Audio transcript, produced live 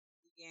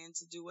and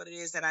to do what it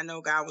is that I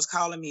know God was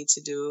calling me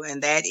to do.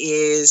 And that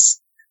is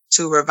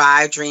to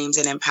revive dreams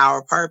and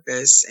empower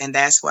purpose. And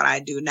that's what I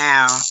do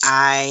now.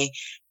 I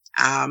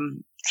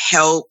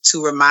help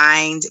to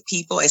remind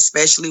people,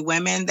 especially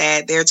women,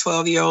 that their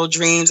 12-year-old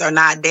dreams are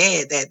not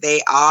dead, that they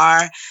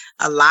are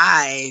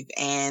alive,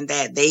 and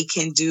that they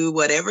can do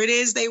whatever it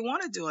is they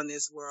want to do in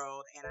this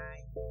world.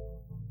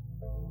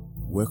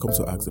 Welcome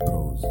to Ask the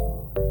Pros,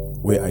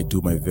 where I do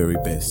my very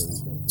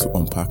best to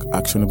unpack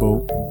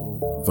actionable,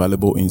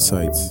 valuable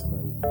insights,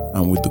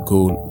 and with the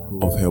goal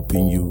of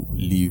helping you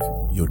live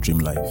your dream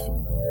life.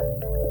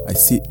 I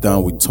sit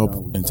down with top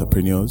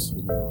entrepreneurs,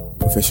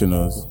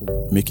 professionals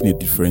making a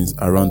difference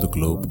around the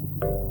globe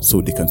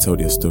so they can tell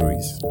their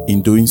stories.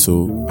 In doing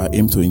so, I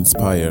aim to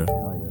inspire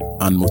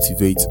and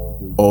motivate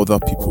other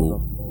people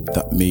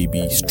that may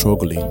be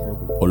struggling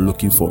or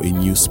looking for a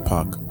new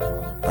spark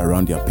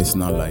around their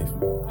personal life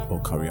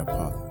or career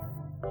path.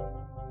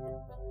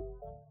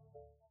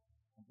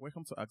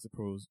 Welcome to Ask the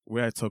Pros,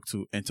 where I talk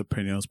to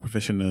entrepreneurs,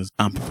 professionals,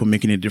 and people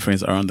making a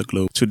difference around the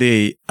globe.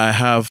 Today, I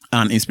have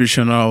an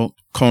inspirational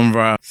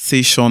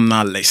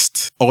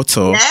conversationalist,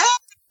 author,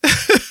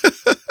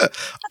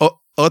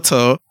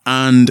 author,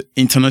 and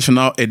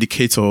international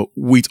educator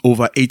with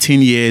over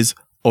 18 years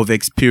of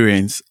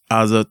experience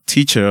as a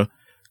teacher,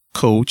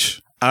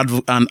 coach,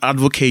 and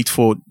advocate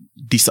for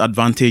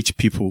disadvantaged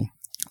people.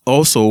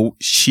 Also,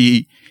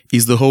 she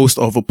is the host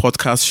of a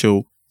podcast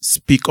show,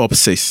 Speak Up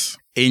Sis.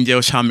 Angel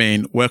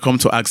Charmaine, welcome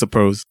to Ask the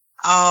Pros.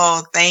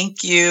 Oh,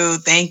 thank you.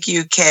 Thank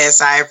you,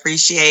 Kes. I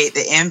appreciate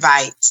the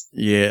invite.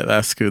 Yeah,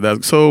 that's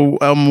good. So,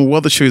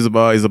 what the show is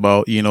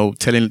about,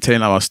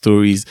 telling our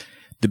stories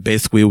the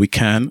best way we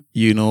can.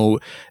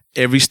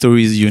 Every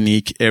story is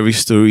unique. Every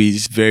story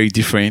is very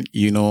different,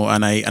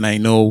 and I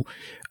know,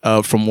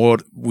 from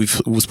what we've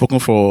spoken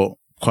for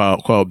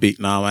quite a bit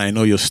now, I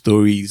know your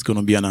story is going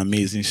to be an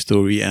amazing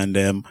story,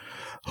 and,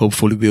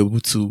 hopefully be able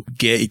to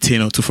get a thing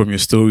or two from your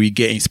story,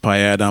 get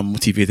inspired and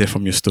motivated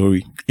from your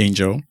story.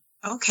 Angel.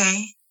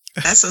 Okay.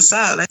 That's what's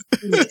up. Let's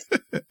do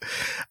it.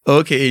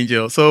 Okay,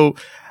 Angel. So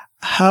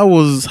how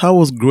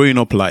was growing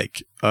up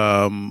like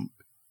in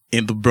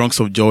the Bronx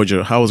of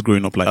Georgia? How was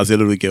growing up like as a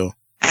little girl?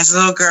 As a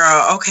little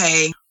girl,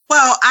 okay.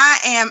 Well, I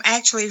am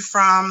actually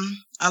from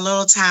a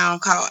little town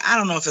called, I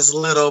don't know if it's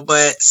little,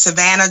 but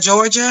Savannah,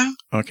 Georgia.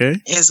 Okay.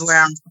 Is where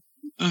I'm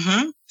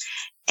from.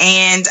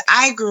 And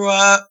I grew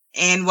up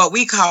in what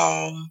we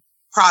call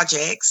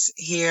projects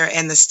here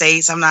in the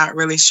States. I'm not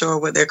really sure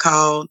what they're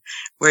called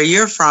where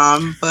you're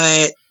from,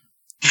 but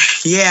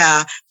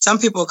yeah, some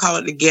people call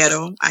it the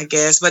ghetto, I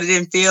guess, but it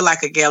didn't feel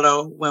like a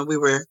ghetto when we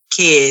were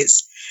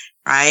kids,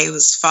 right? It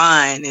was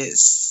fun.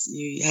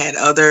 You had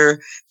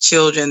other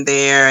children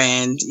there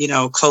and,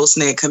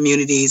 close-knit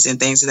communities and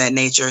things of that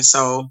nature.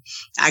 So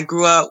I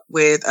grew up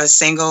with a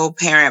single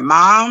parent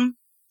mom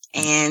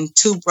and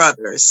two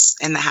brothers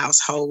in the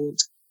household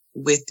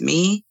with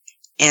me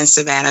in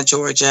Savannah,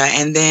 Georgia.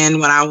 And then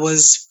when I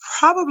was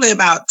probably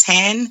about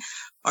 10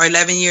 or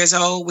 11 years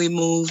old, we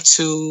moved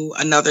to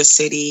another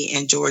city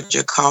in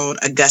Georgia called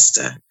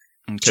Augusta,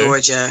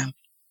 Georgia.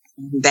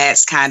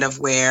 That's kind of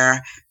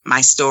where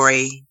my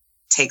story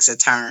takes a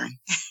turn.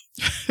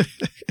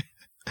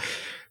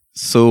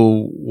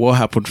 So what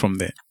happened from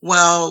there?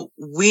 Well,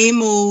 we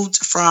moved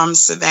from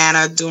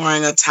Savannah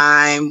during a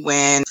time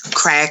when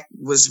crack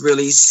was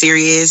really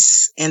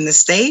serious in the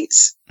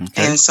States.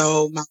 Okay. And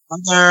so my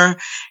mother,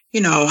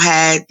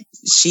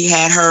 she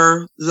had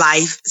her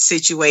life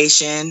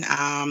situation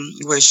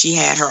where she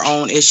had her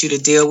own issue to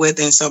deal with.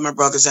 And so my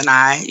brothers and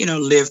I,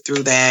 lived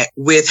through that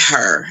with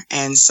her.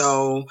 And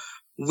so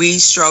we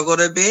struggled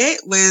a bit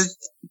with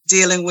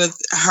dealing with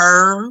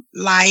her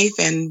life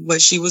and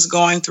what she was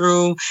going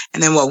through,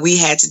 and then what we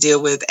had to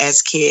deal with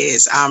as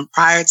kids.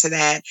 Prior to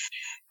that,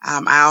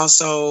 I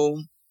also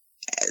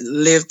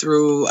lived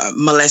through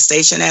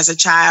molestation as a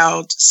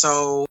child.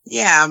 So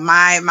yeah,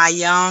 my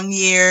young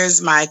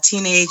years, my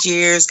teenage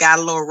years got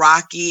a little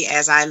rocky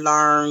as I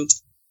learned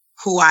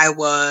who I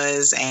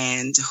was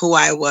and who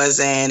I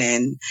wasn't,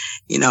 and,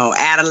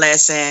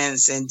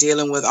 adolescence and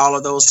dealing with all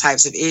of those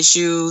types of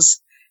issues.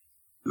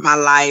 My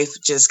life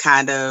just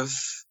kind of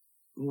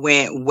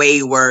went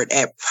wayward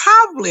at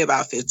probably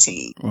about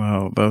 15.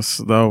 Wow,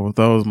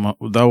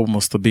 that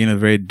must have been a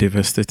very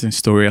devastating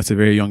story at a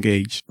very young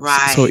age.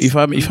 Right. So if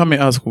I may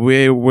ask,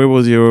 where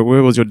was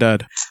your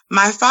dad?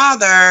 My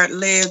father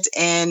lived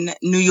in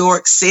New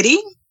York City.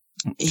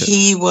 Okay.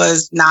 He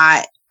was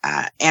not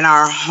in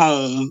our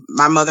home.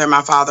 My mother and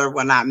my father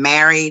were not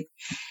married.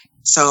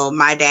 So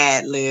my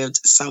dad lived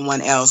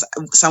somewhere else.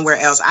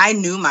 I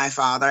knew my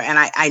father, and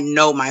I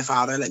know my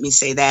father. Let me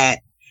say that.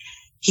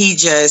 He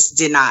just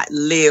did not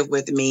live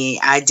with me.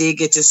 I did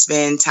get to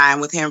spend time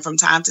with him from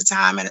time to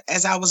time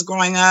as I was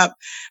growing up,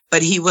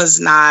 but he was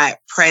not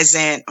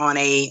present on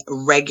a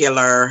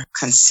regular,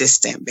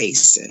 consistent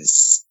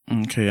basis.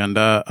 Okay, and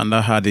that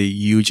had a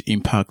huge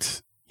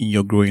impact in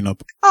your growing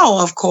up.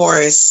 Oh, of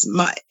course.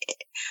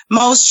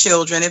 Most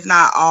children, if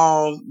not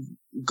all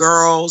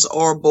girls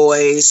or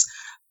boys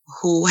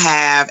who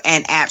have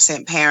an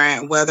absent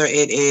parent, whether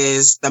it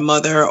is the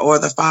mother or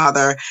the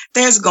father,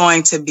 there's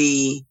going to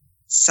be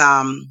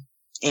some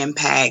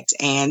impact,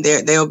 and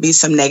there'll be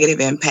some negative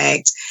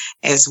impact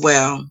as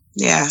well.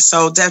 Yeah.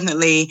 So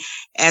definitely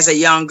as a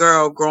young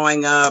girl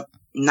growing up,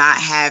 not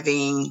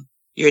having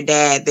your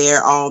dad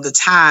there all the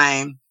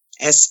time,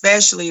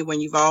 especially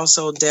when you've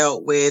also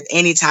dealt with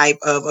any type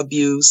of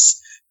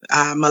abuse,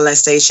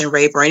 molestation,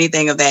 rape, or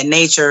anything of that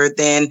nature,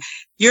 then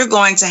you're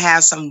going to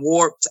have some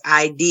warped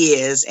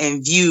ideas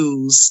and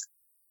views,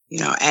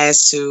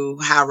 as to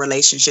how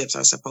relationships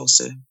are supposed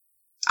to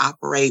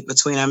operate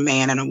between a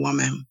man and a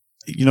woman.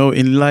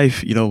 In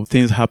life,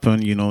 things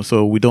happen,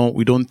 so we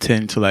don't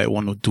tend to like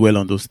want to dwell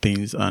on those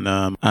things, and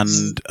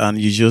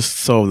you just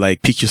sort of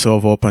like pick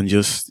yourself up and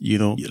just,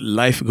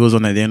 life goes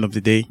on at the end of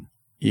the day,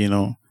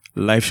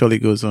 life surely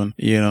goes on,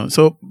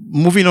 So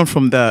moving on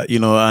from that,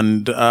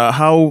 and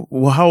how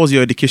was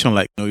your education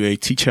like? You're a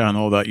teacher and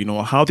all that,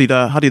 how did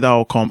that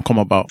all come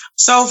about?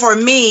 So for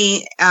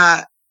me,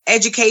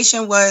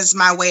 education was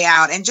my way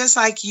out. And just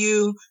like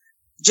you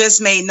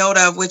just made note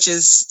of, which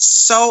is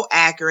so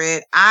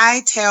accurate,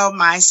 I tell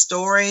my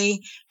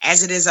story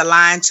as it is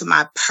aligned to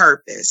my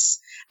purpose.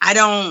 I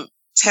don't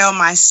tell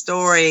my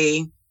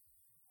story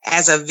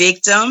as a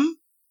victim,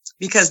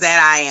 because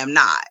that I am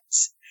not.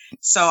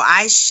 So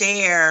I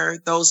share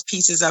those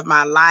pieces of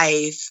my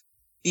life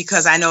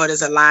because I know it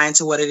is aligned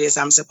to what it is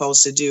I'm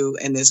supposed to do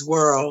in this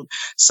world.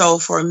 So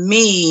for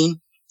me,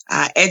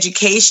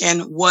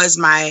 education was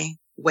my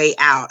way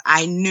out.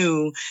 I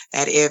knew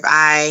that if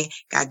I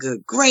got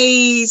good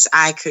grades,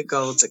 I could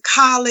go to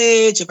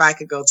college. If I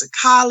could go to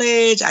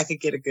college, I could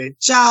get a good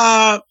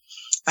job.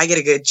 If I get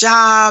a good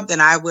job, then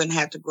I wouldn't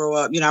have to grow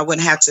up. I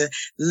wouldn't have to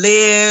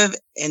live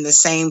in the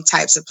same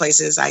types of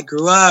places I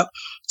grew up.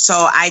 So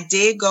I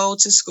did go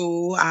to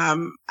school.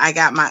 I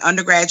got my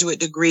undergraduate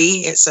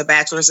degree. It's a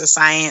Bachelor's of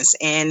Science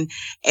in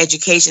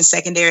Education,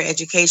 secondary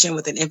education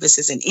with an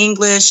emphasis in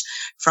English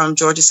from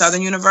Georgia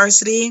Southern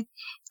University.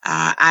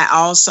 I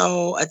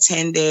also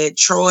attended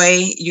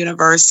Troy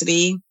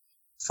University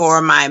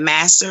for my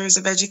Master's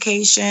of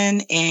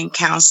Education in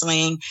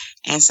Counseling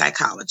and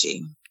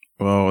Psychology.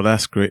 Wow,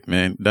 that's great,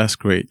 man. That's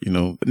great.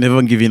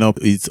 Never giving up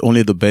is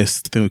only the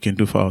best thing we can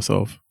do for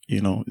ourselves.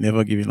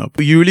 Never giving up.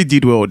 You really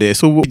did well there.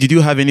 So did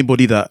you have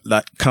anybody that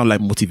kind of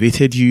like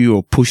motivated you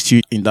or pushed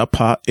you in that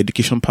part,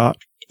 education part?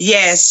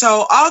 Yes.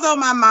 So although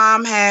my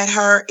mom had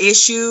her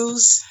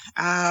issues,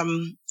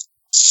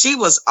 she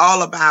was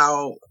all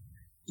about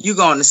you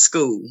going to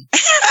school.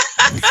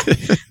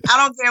 I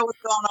don't care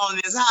what's going on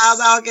in this house.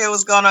 I don't care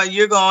what's going on.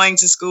 You're going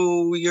to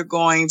school. You're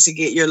going to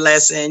get your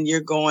lesson.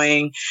 You're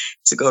going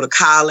to go to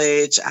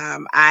college.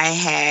 I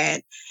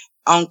had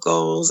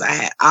uncles. I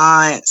had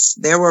aunts.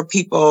 There were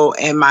people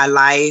in my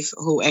life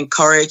who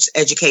encouraged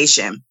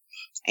education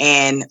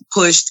and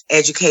pushed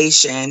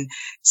education.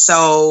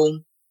 So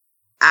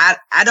I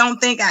don't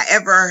think I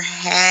ever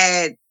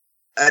had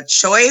a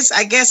choice.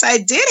 I guess I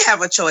did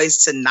have a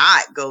choice to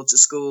not go to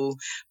school,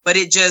 but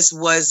it just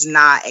was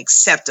not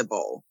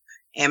acceptable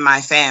in my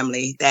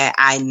family that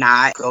I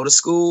not go to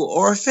school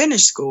or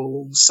finish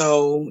school.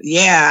 So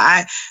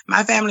yeah,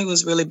 my family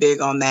was really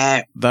big on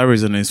that. That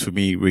resonates for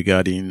me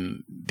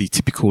regarding the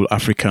typical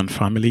African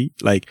family.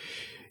 Like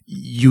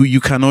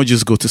you cannot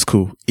just go to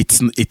school.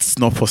 It's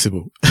not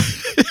possible.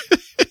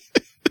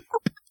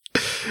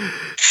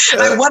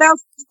 Like what else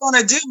are you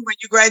going to do when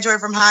you graduate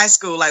from high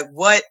school? Like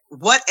what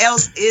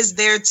else is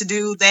there to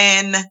do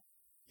than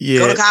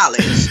go to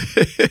college?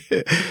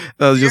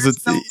 That's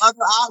just no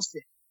other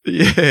option.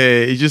 Yeah,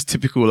 it's just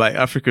typical like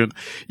African.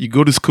 You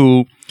go to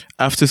school,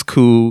 after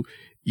school,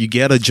 you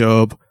get a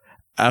job.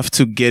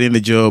 After getting the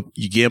job,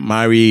 you get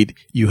married,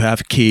 you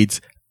have kids,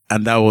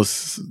 and that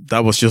was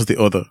just the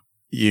other,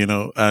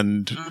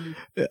 and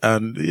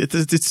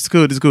it's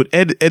good. It's good.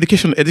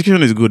 Education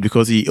is good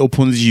because it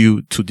opens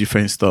you to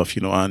different stuff,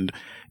 and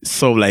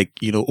so like,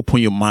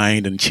 open your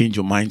mind and change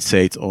your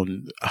mindset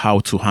on how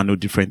to handle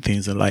different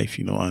things in life,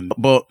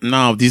 but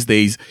now these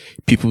days,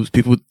 people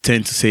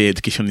tend to say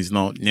education is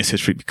not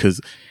necessary because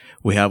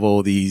we have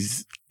all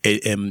these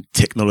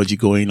technology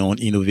going on,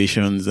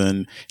 innovations,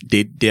 and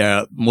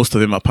most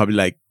of them are probably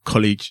like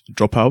college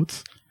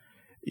dropouts,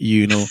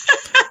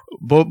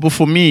 But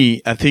for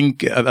me, I think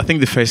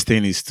the first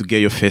thing is to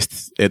get your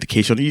first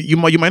education. You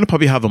might not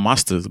probably have a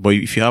master's, but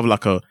if you have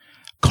like a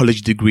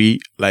college degree,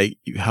 like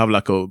you have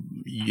like a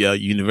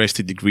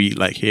university degree,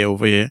 like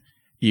over here,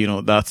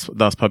 that's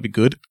probably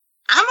good.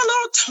 I'm a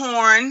little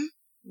torn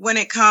when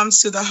it comes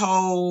to the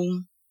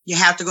whole you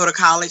have to go to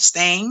college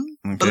thing.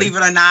 Okay. Believe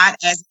it or not,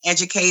 as an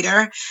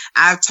educator,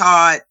 I've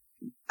taught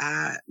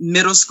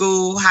middle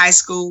school, high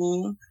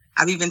school.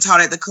 I've even taught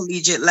at the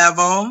collegiate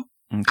level.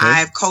 Okay.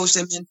 I've coached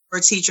and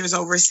mentored teachers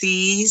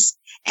overseas,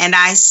 and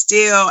I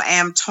still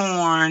am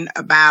torn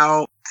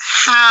about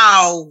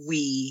how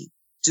we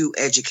do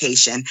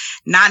education.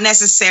 Not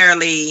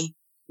necessarily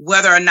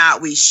whether or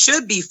not we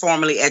should be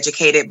formally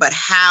educated, but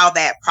how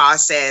that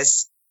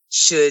process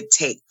should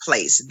take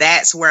place.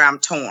 That's where I'm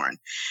torn.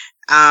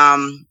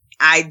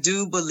 I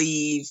do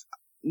believe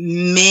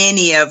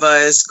many of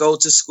us go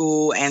to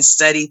school and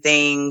study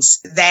things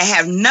that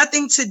have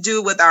nothing to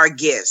do with our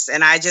gifts.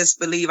 And I just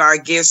believe our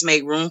gifts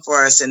make room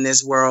for us in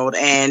this world.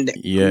 And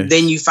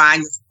then you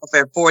find yourself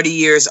at 40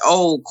 years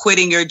old,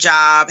 quitting your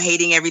job,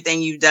 hating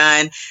everything you've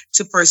done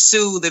to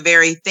pursue the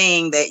very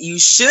thing that you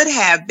should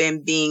have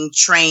been being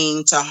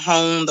trained to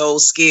hone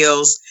those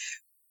skills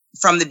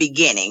from the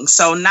beginning.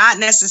 So not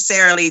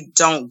necessarily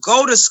don't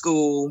go to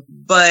school,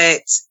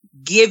 but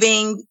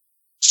giving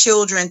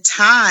children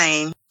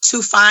time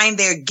to find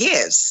their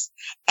gifts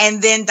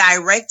and then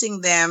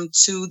directing them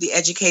to the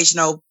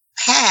educational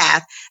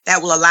path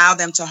that will allow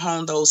them to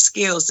hone those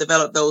skills,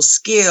 develop those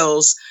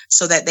skills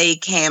so that they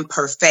can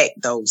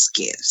perfect those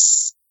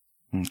gifts.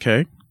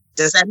 Okay.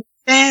 Does that make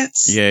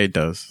sense? Yeah, it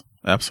does.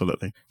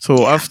 Absolutely.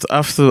 So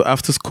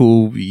after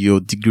school,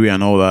 your degree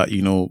and all that,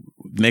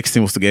 next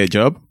thing was to get a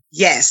job?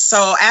 Yes.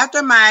 So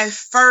after my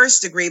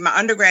first degree, my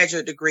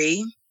undergraduate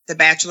degree, the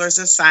Bachelor's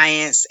of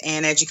Science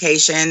in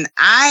Education,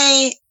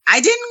 I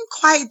didn't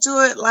quite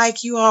do it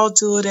like you all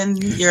do it in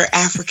your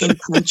African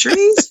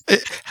countries.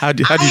 I had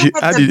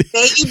the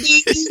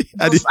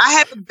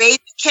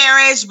baby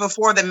carriage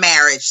before the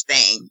marriage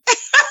thing.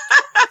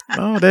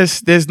 Oh,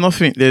 there's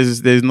nothing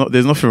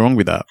wrong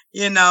with that.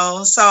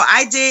 So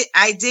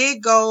I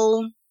did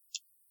go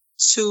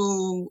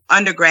to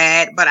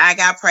undergrad, but I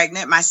got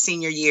pregnant my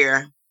senior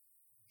year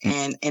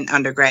in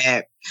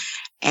undergrad.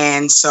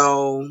 And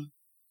so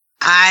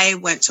I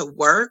went to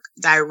work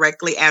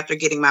directly after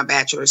getting my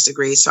bachelor's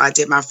degree. So I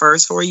did my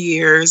first 4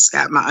 years,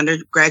 got my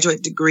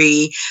undergraduate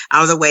degree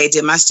out of the way,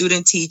 did my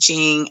student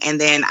teaching,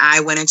 and then I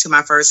went into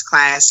my first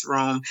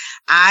classroom.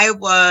 I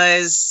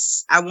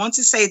want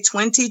to say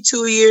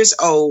 22 years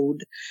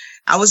old.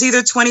 I was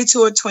either 22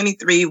 or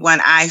 23 when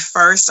I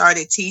first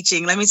started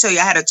teaching. Let me tell you,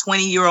 I had a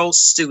 20-year-old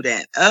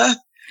student. Oh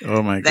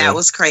my God. That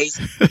was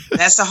crazy.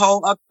 That's a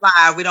whole other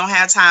live. We don't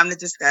have time to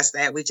discuss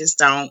that. We just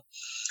don't.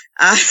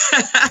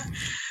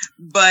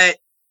 But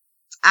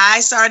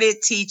I started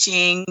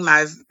teaching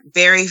my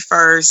very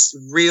first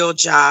real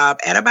job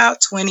at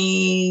about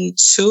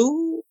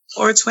 22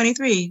 or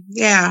 23.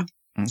 Yeah.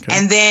 Okay.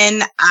 And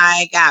then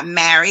I got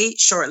married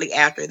shortly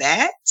after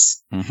that.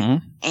 Mm-hmm.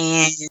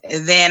 And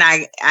then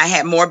I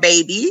had more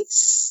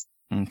babies.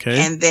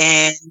 Okay. And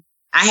then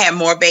I had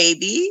more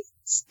babies.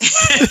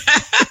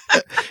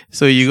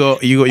 So you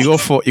got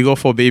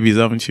four babies,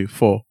 haven't you?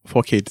 Four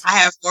kids. I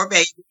have 4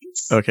 babies.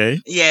 Okay.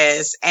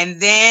 Yes.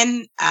 And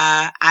then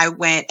I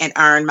went and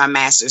earned my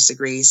master's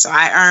degree. So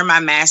I earned my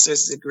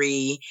master's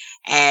degree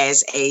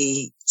as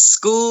a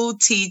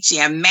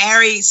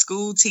married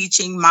school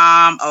teaching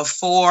mom of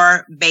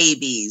 4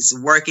 babies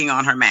working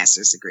on her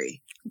master's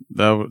degree.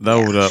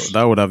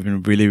 That would have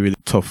been really, really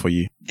tough for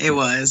you. It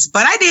was,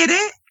 but I did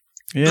it.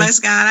 Yeah. Bless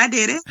God, I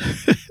did it.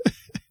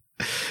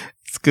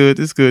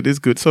 It's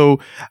good. So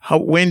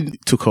when you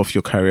took off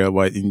your career,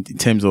 right, in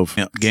terms of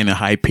getting a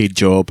high paid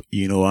job,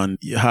 and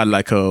you had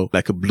like a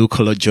blue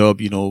collar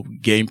job,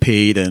 getting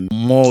paid and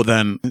more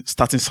than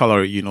starting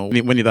salary,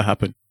 when did that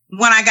happen?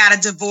 When I got a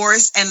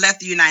divorce and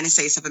left the United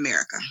States of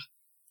America.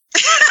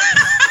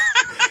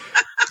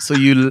 So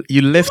you left.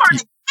 You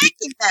weren't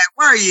expecting that,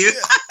 were you?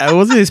 I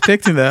wasn't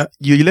expecting that.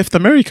 You left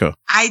America.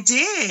 I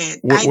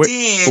did. I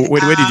did.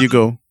 Where did you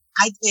go?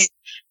 I did.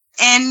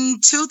 In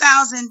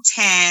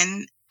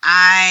 2010,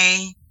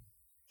 I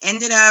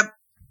ended up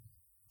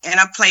in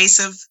a place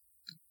of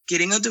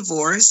getting a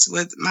divorce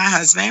with my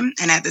husband.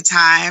 And at the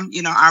time,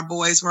 our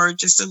boys were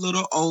just a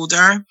little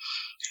older.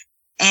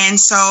 And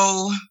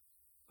so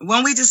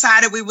when we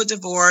decided we would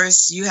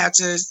divorce, you have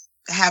to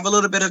have a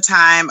little bit of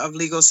time of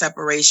legal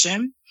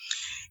separation.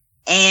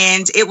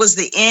 And it was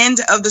the end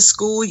of the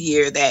school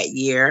year that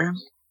year.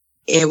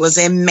 It was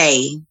in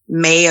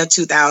May of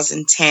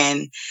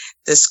 2010.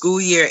 The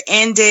school year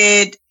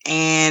ended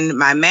and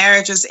my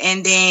marriage was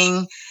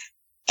ending.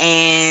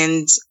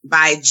 And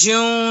by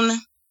June,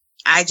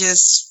 I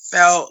just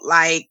felt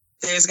like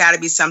there's got to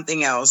be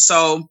something else.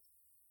 So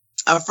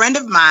a friend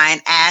of mine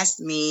asked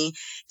me,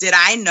 did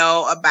I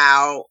know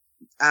about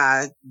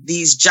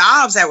these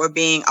jobs that were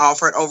being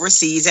offered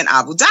overseas in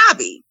Abu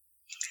Dhabi?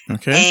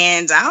 Okay.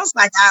 And I was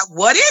like,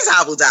 what is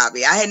Abu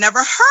Dhabi? I had never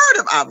heard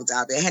of Abu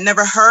Dhabi. I had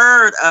never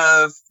heard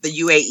of the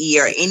UAE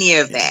or any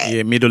of that.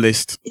 Yeah, Middle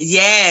East.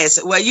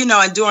 Yes. Well,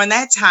 and during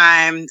that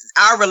time,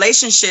 our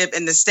relationship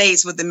in the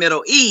States with the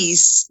Middle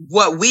East,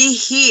 what we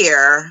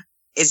hear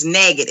is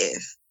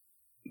negative.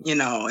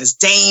 It's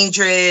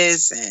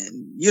dangerous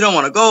and you don't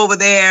want to go over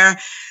there.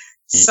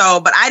 So,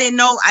 but I didn't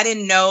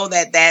know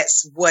that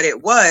that's what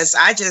it was.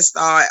 I just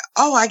thought,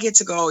 I get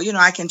to go,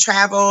 I can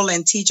travel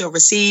and teach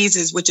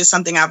overseas, which is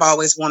something I've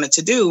always wanted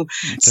to do.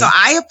 Okay. So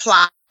I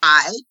applied,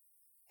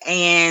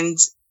 and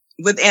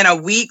within a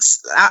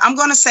week's, I'm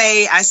going to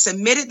say I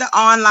submitted the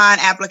online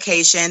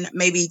application.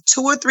 Maybe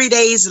 2 or 3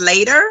 days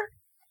later,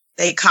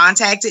 they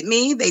contacted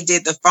me. They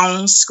did the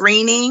phone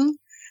screening.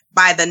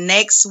 By the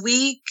next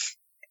week,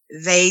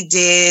 they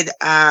did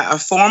a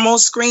formal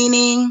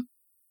screening.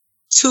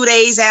 2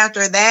 days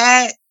after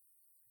that,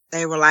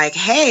 they were like,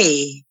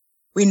 hey,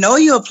 we know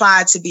you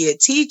applied to be a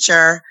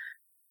teacher,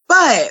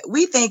 but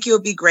we think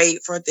you'll be great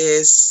for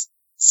this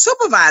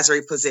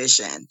supervisory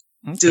position.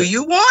 Okay. Do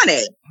you want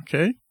it?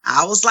 Okay.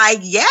 I was like,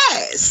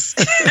 yes.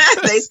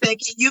 They said,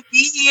 can you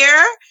be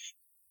here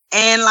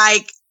in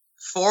like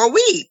 4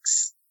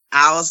 weeks?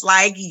 I was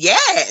like,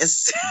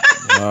 yes.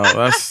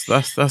 Wow,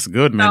 that's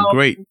good, man. So,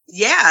 great.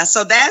 Yeah.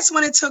 So that's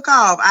when it took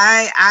off.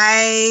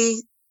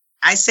 I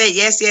said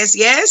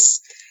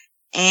yes.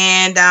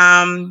 And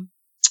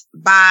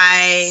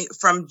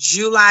from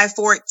July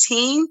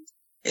 14th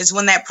is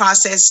when that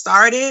process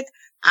started.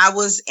 I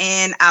was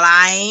in Al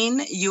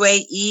Ain,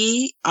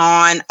 UAE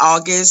on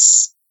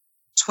August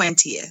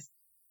 20th.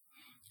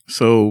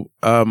 So,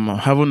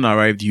 having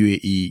arrived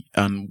UAE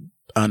and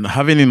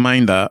having in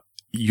mind that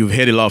you've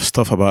heard a lot of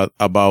stuff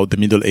about the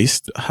Middle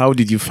East, how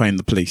did you find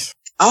the place?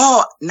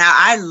 Oh, now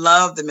I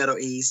love the Middle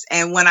East.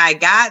 And when I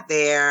got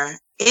there,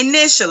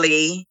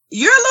 initially,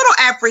 you're a little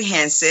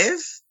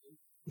apprehensive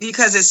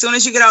because as soon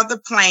as you get off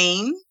the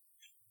plane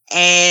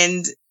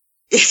and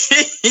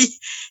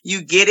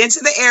you get into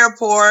the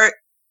airport,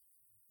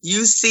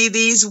 you see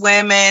these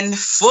women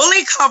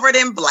fully covered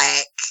in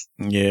black.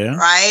 Yeah.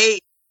 Right?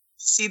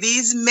 See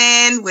these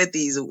men with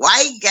these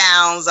white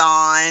gowns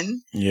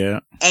on. Yeah.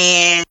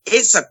 And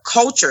it's a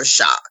culture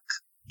shock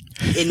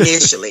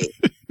initially.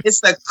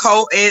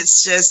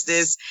 It's just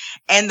this.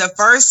 And the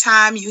first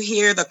time you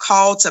hear the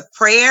call to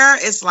prayer,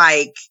 it's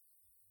like,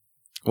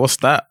 what's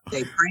that?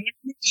 They pray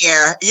in the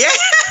air. Yeah.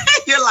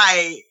 You're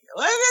like,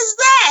 what is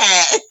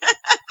that?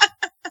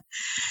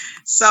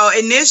 So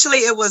initially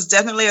it was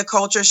definitely a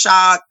culture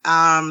shock,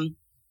 to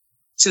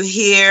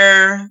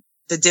hear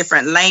the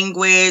different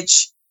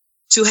language,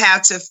 to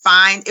have to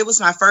find, it was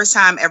my first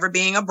time ever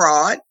being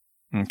abroad.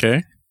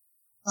 Okay.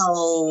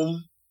 So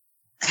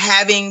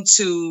having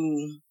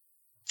to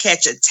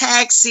catch a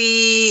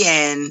taxi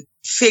and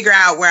figure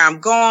out where I'm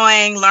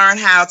going, learn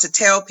how to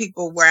tell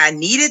people where I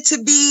needed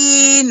to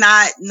be,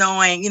 not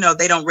knowing,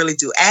 they don't really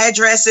do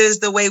addresses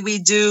the way we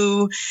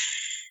do.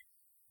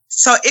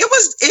 So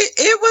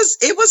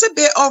it was a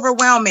bit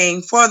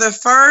overwhelming for the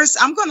first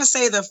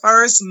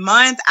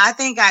month. I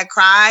think I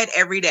cried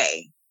every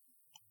day.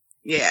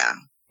 Yeah.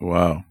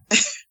 Wow.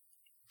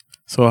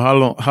 So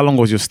how long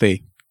was your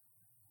stay?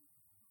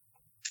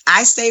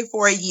 I stayed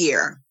for a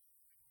year.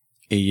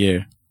 A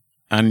year.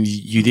 And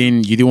you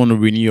didn't want to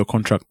renew your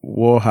contract.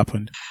 What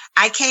happened?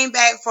 I came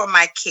back for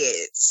my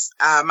kids.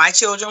 My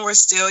children were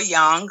still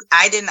young.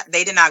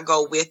 They did not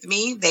go with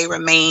me. They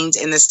remained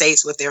in the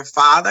States with their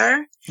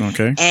father.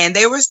 Okay. And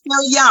they were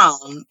still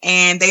young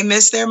and they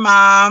missed their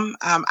mom.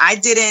 I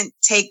didn't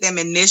take them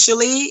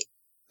initially.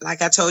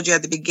 Like I told you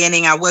at the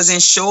beginning, I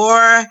wasn't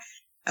sure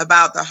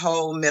about the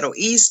whole Middle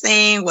East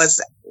thing. Was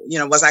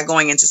I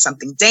going into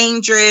something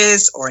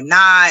dangerous or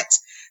not?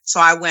 So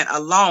I went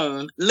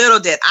alone. Little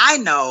did I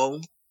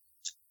know,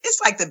 it's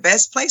like the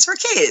best place for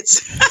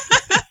kids.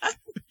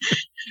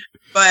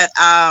 But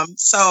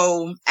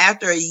so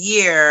after a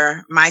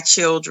year, my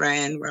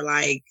children were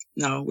like,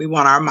 no, we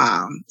want our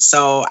mom.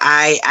 So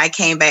I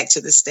came back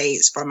to the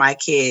States for my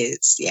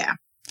kids. Yeah.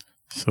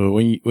 So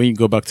when you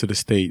go back to the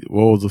States,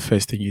 what was the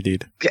first thing you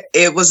did?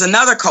 It was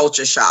another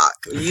culture shock.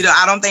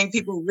 I don't think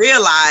people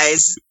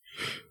realize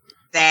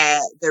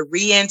that the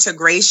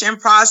reintegration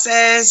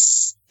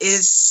process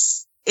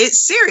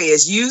it's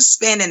serious. You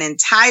spend an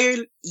entire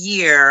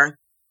year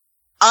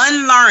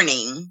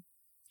unlearning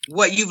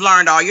what you've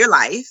learned all your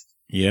life.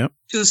 Yeah.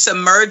 To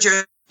submerge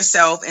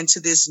yourself into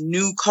this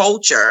new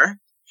culture.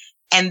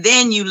 And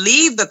then you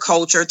leave the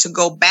culture to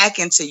go back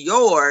into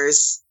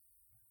yours.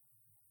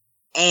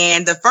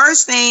 And the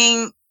first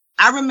thing,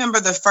 I remember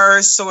the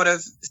first sort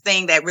of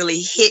thing that really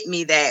hit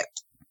me that,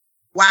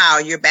 wow,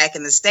 you're back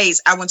in the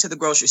States. I went to the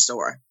grocery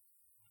store.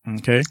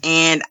 Okay.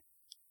 And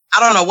I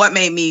don't know what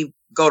made me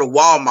go to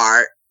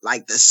Walmart,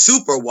 like the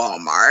super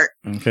Walmart.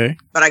 Okay.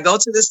 But I go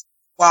to this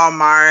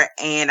Walmart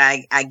and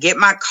I get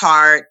my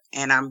cart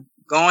and I'm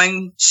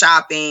going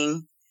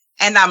shopping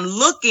and I'm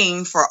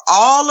looking for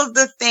all of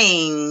the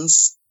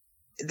things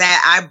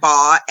that I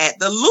bought at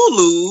the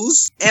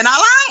Lulu's in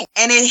Al Ain.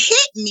 And it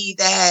hit me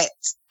that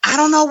I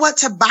don't know what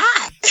to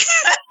buy.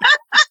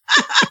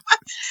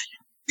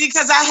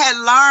 Because I had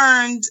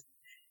learned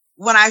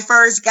when I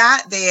first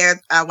got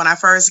there, when I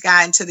first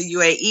got into the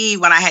UAE,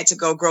 when I had to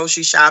go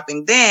grocery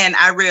shopping, then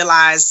I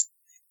realized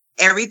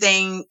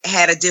everything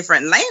had a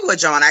different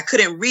language on. I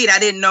couldn't read. I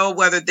didn't know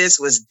whether this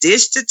was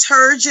dish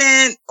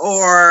detergent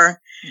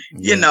or,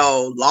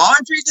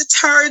 laundry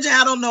detergent.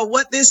 I don't know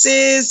what this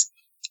is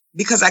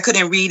because I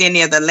couldn't read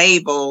any of the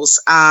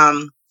labels.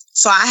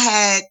 So I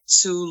had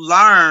to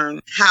learn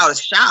how to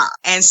shop.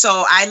 And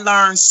so I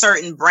learned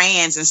certain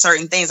brands and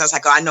certain things. I was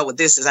like, oh, I know what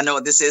this is. I know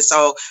what this is.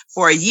 So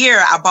for a year,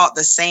 I bought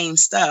the same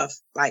stuff,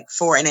 like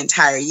for an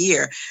entire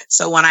year.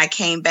 So when I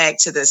came back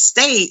to the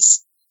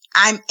States,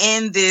 I'm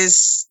in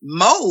this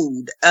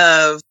mode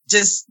of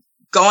just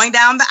going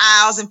down the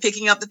aisles and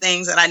picking up the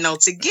things that I know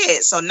to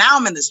get. So now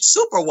I'm in the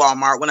super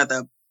Walmart, one of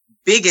the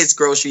biggest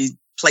grocery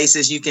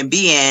places you can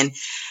be in.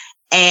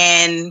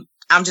 And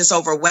I'm just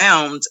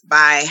overwhelmed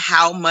by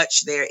how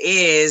much there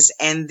is.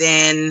 And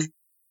then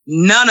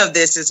none of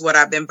this is what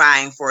I've been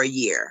buying for a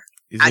year.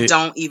 I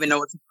don't even know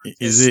what to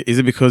is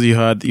it because you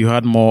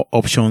had more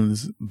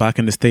options back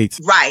in the States?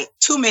 Right.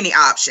 Too many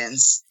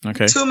options.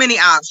 Okay. Too many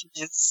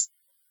options.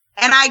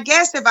 And I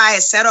guess if I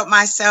had set up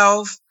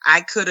myself,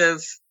 I would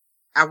have,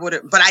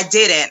 but I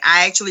didn't.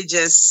 I actually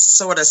just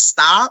sort of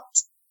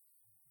stopped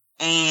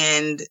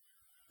and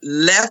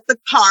left the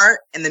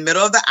cart in the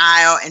middle of the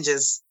aisle and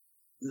just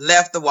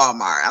left the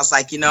Walmart. I was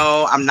like,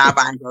 I'm not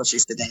buying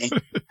groceries today.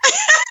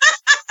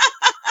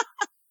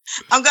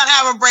 I'm going to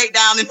have a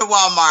breakdown in the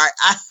Walmart.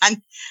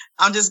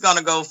 I'm just going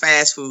to go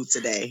fast food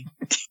today.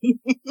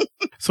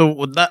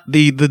 So that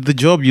the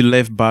job you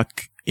left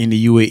back in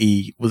the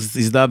UAE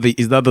is that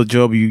the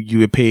job you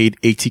were paid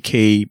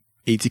 $80K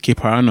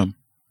per annum?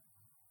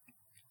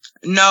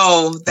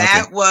 No,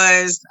 that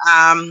was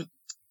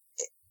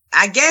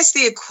I guess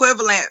the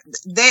equivalent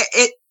that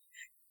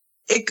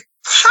it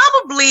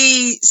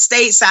probably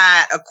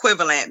stateside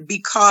equivalent,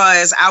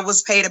 because I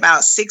was paid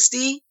about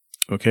 60.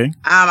 Okay.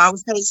 I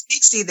was paid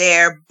 60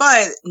 there,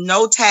 but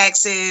no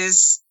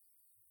taxes,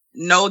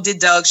 no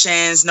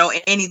deductions, no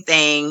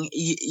anything.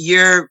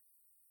 It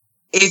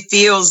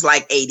feels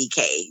like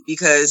 80K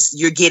because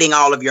you're getting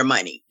all of your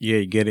money. Yeah,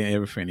 you're getting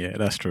everything. Yeah,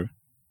 that's true.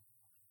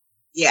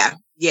 Yeah.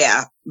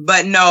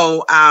 But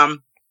no,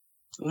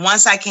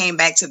 once I came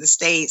back to the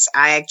States,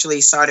 I actually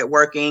started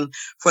working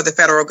for the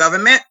federal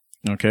government.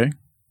 Okay.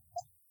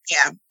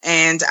 Yeah.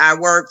 And I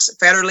worked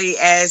federally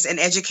as an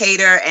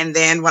educator. And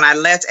then when I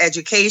left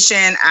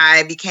education,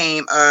 I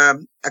became a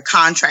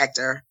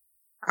contractor.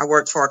 I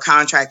worked for a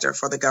contractor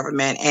for the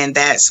government. And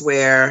that's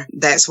where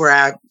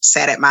I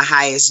sat at my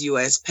highest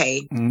U.S.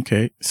 pay.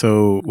 Okay.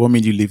 So what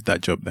made you leave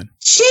that job then?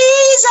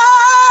 Jesus!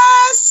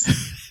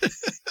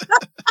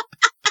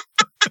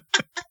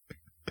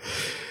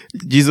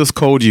 Jesus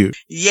called you.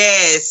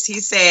 Yes.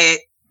 He said,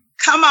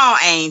 come on,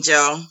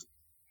 Angel.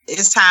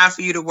 It's time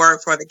for you to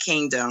work for the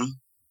kingdom.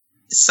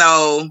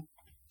 So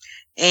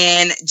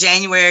in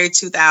January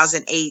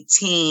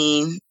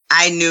 2018,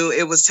 I knew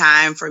it was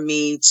time for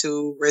me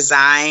to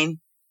resign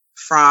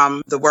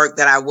from the work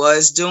that I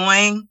was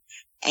doing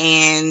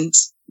and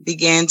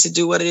begin to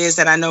do what it is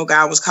that I know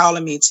God was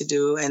calling me to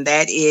do. And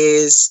that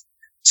is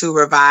to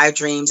revive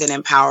dreams and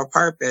empower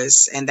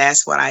purpose. And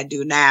that's what I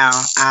do now.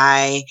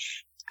 I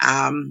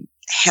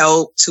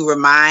help to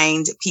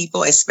remind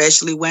people,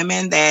 especially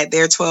women, that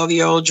their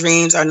 12-year-old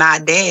dreams are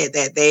not dead,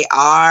 that they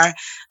are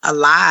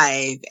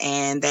alive,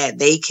 and that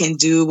they can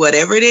do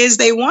whatever it is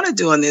they want to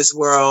do in this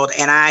world.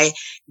 And I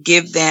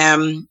give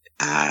them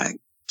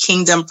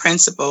kingdom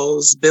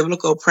principles,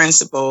 biblical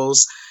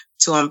principles,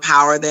 to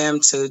empower them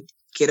to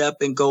get up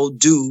and go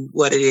do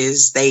what it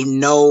is they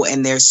know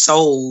in their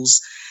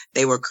souls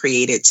they were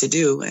created to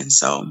do. And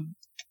so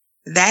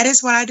that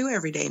is what I do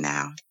every day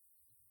now.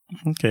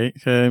 Okay.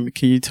 Can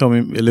you tell me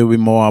a little bit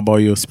more about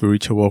your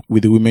spiritual work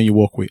with the women you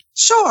work with?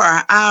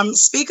 Sure.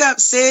 Speak Up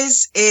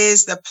Sis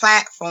is the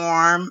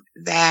platform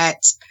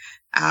that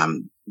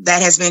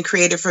has been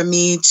created for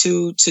me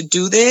to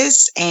do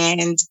this.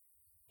 And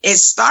it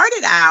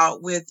started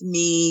out with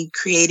me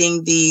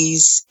creating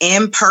these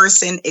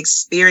in-person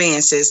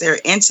experiences. They're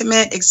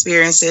intimate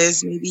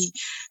experiences, maybe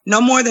no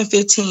more than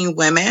 15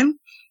 women.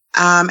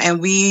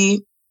 And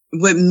we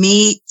would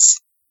meet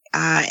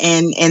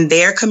in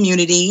their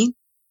community.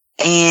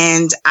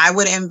 And I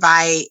would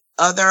invite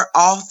other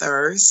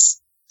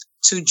authors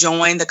to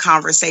join the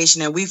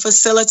conversation. And we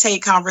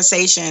facilitate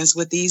conversations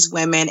with these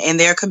women in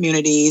their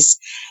communities,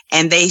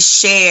 and they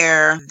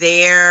share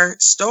their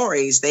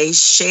stories. They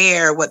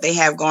share what they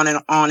have going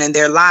on in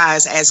their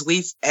lives as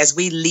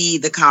we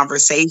lead the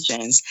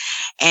conversations.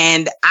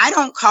 And I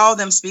don't call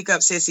them Speak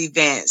Up Sis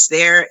events.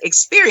 They're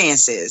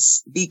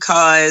experiences,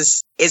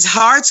 because it's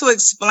hard to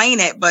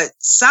explain it, but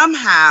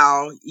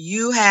somehow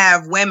you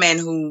have women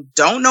who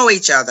don't know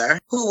each other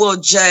who will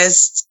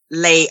just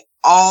lay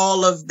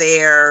all of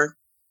their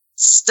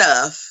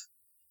stuff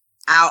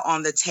out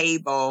on the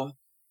table.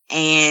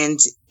 And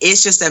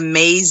it's just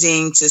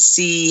amazing to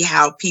see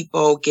how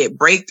people get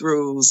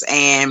breakthroughs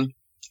and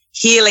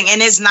healing.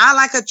 And it's not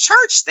like a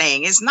church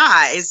thing. It's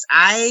not.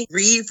 I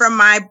read from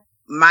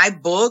my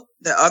book.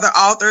 The other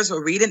authors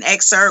will read an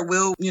excerpt.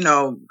 We'll,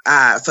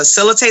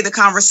 facilitate the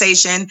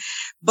conversation,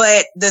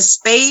 but the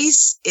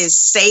space is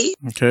safe.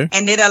 Okay.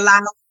 And it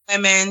allows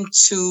women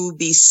to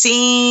be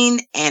seen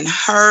and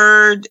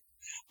heard,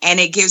 and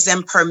it gives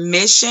them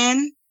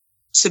permission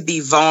to be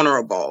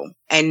vulnerable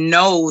and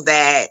know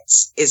that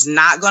it's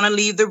not going to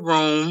leave the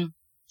room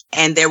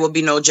and there will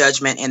be no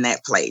judgment in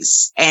that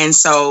place. And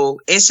so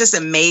it's just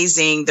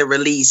amazing the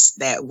release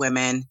that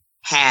women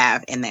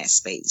have in that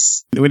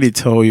space. When they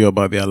tell you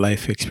about their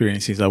life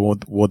experiences and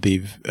what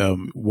they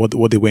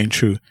went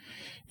through,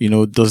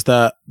 does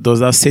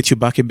that set you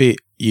back a bit,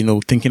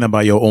 thinking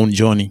about your own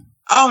journey?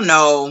 Oh,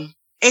 no,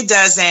 it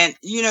doesn't.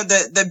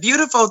 The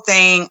beautiful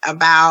thing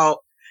about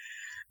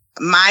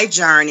my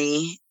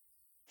journey,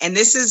 and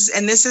this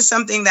is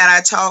something that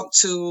I talk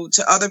to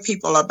other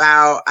people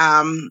about.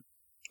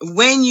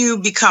 When you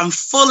become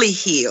fully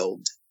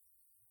healed,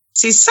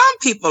 see, some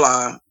people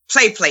are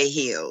play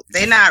healed.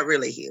 They're not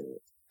really healed.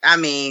 I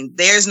mean,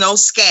 there's no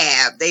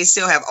scab. They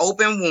still have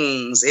open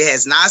wounds. It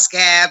has not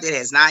scabbed. It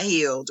has not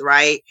healed,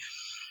 right?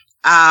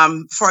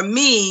 For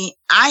me,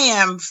 I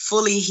am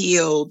fully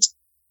healed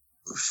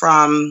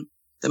from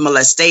the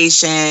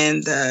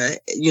molestation,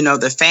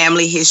 the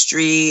family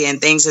history and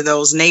things of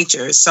those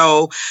nature.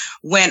 So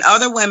when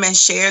other women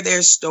share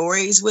their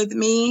stories with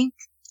me,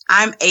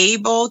 I'm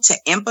able to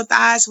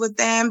empathize with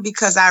them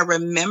because I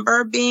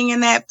remember being in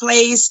that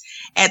place.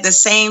 At the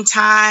same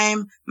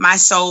time, my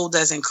soul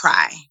doesn't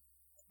cry.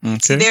 Okay.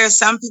 So there are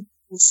some people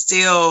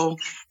who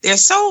their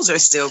souls are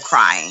still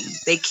crying.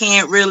 They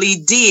can't really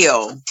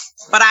deal,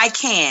 but I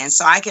can.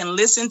 So I can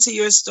listen to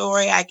your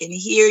story. I can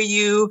hear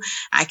you.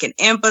 I can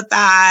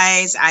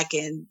empathize. I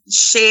can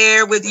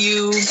share with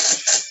you,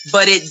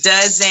 but it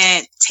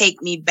doesn't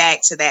take me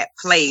back to that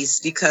place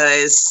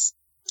because,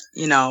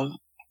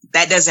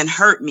 that doesn't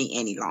hurt me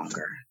any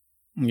longer.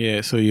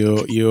 Yeah. So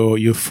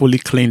you're fully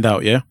cleaned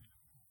out. Yeah.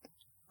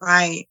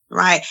 Right.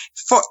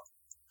 For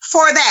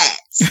that.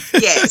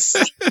 Yes.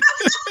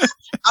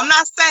 I'm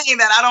not saying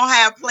that I don't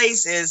have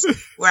places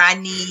where I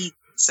need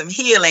some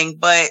healing,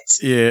 but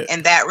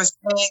in that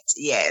respect,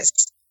 yes.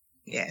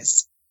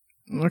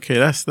 Okay,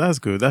 that's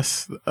good.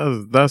 That's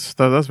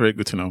very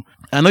good to know.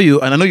 I know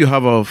you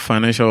have a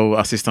financial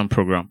assistance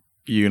program.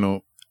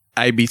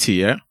 IBT,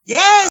 yeah.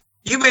 Yes,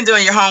 you've been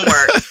doing your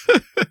homework.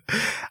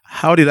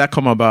 How did that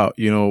come about?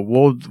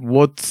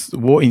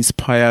 What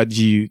inspired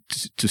you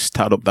to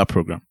start up that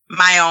program?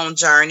 My own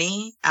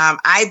journey.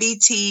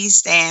 IBT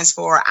stands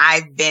for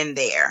I've Been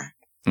There.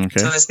 Okay.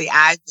 So it's the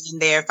I've Been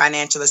There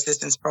Financial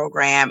Assistance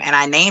Program. And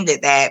I named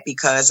it that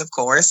because, of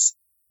course,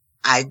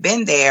 I've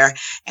been there.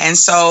 And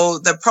so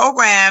the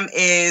program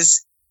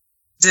is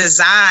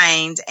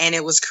designed and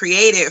it was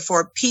created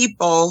for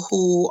people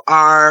who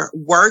are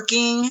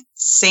working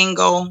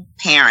single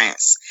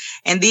parents.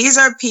 And these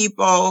are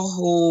people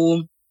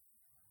who,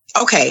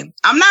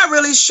 I'm not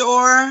really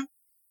sure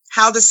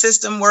how the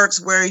system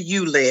works where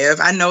you live.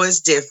 I know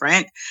it's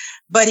different,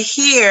 but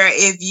here,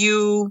 if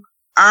you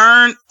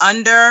earn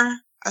under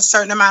a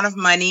certain amount of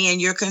money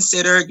and you're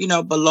considered,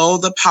 below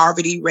the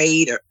poverty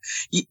rate, or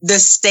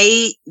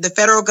the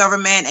federal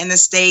government and the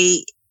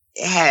state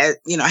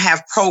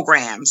have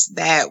programs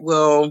that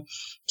will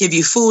give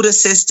you food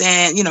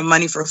assistance,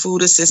 money for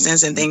food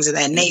assistance and things of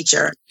that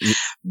nature.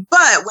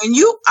 But when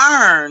you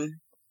earn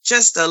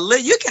just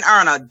you can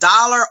earn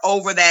 $1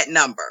 over that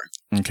number.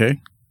 Okay.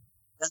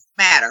 Doesn't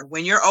matter.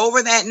 When you're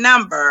over that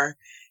number,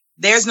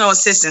 there's no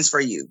assistance for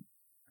you.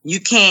 You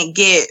can't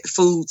get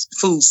food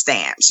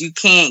stamps. You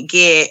can't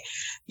get,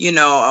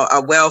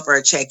 a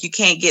welfare check. You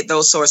can't get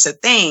those sorts of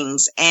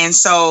things. And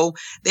so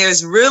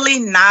there's really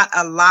not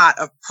a lot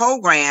of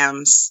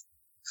programs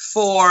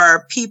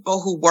for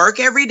people who work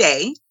every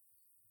day,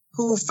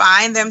 who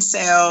find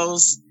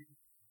themselves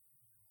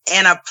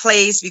in a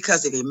place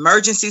because of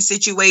emergency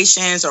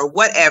situations or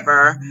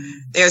whatever.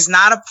 There's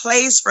not a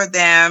place for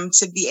them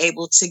to be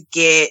able to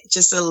get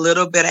just a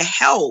little bit of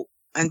help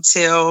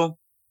until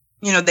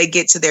they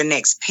get to their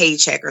next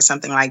paycheck or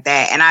something like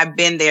that. And I've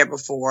been there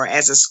before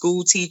as a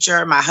school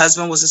teacher. My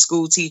husband was a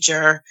school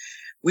teacher.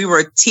 We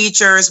were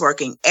teachers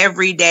working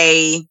every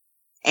day,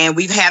 and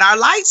we've had our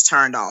lights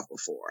turned off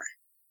before,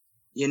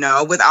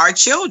 with our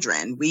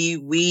children.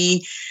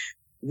 We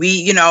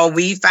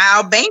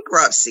filed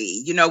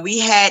bankruptcy. We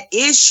had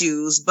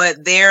issues,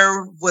 but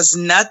there was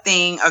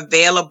nothing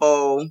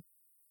available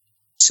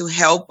to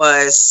help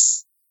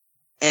us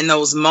in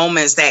those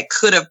moments that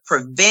could have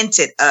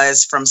prevented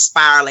us from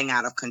spiraling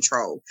out of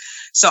control.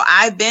 So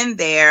I've Been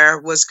There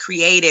was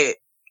created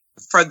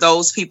for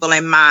those people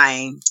in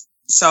mind.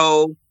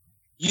 So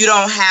you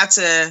don't have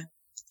to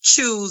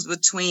choose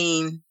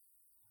between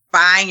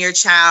buying your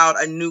child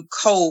a new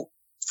coat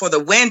for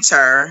the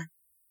winter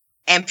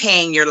and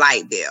paying your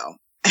light bill.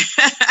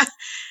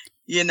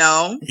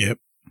 Yep.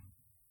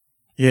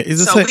 Yeah. We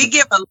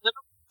give a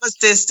little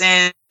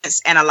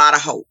assistance and a lot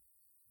of hope.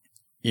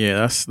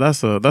 Yeah,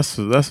 that's a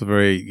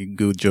very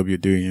good job you're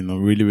doing.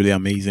 Really, really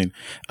amazing.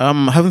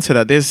 Having said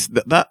that, there's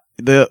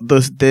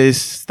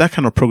that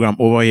kind of program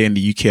over here in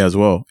the UK as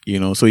well.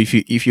 So if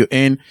you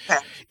earn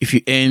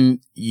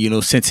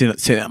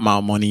certain amount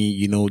of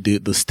money,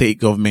 the state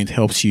government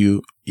helps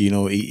you.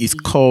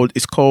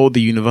 It's called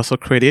the Universal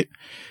Credit.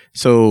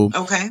 So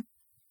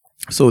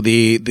so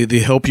they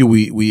help you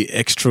with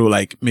extra,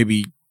 like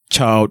maybe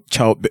child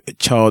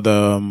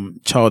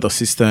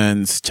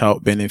assistance,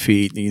 child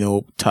benefit,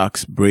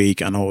 tax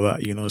break and all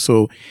that,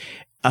 So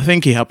I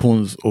think it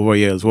happens over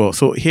here as well.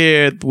 So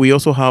here we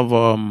also have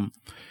where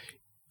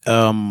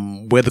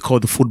they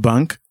call the food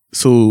bank.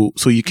 So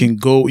you can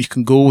go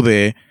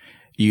there,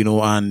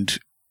 and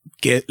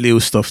get little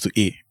stuff to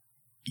eat.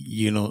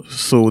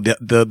 So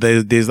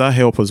there's that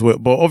help as well.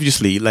 But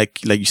obviously,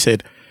 like you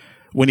said,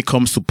 when it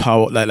comes to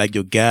power, like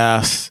your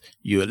gas,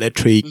 your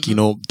electric,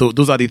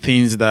 those are the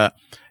things that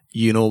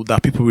that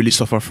people really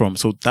suffer from.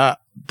 So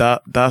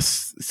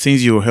that's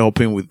since you're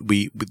helping with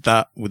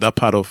that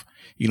part of,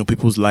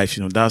 people's lives,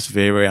 that's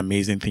very, very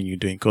amazing thing you're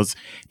doing, because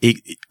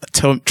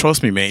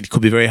trust me, man, it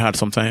could be very hard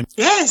sometimes.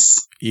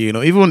 Yes.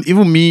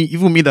 Even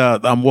me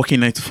that I'm working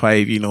 9 to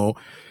 5,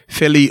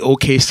 fairly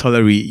okay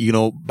salary,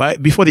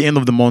 before the end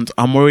of the month,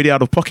 I'm already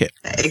out of pocket.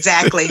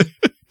 Exactly.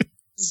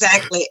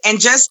 Exactly. And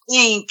just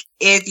think,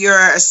 if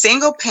you're a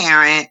single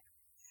parent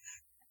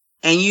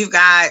and you've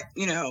got,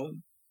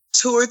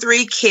 2 or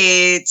 3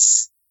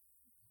 kids,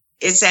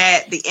 it's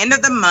at the end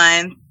of the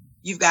month,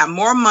 you've got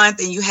more month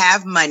than you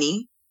have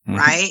money,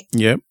 right?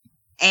 Yep.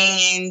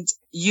 And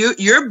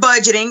you're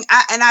budgeting.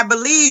 And I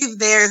believe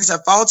there's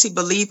a faulty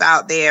belief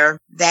out there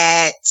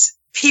that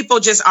people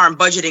just aren't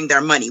budgeting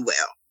their money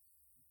well.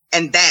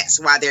 And that's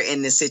why they're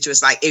in this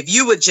situation. Like, if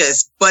you would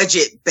just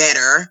budget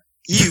better,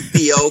 you'd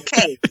be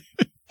okay.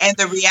 And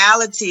the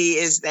reality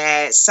is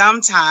that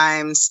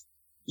sometimes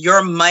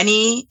your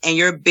money and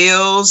your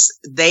bills,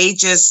 they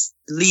just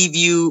leave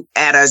you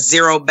at a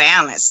zero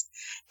balance.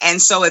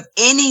 And so if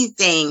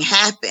anything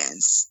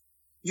happens,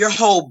 your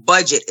whole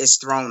budget is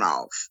thrown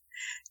off.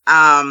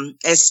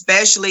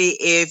 Especially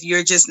if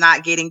you're just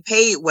not getting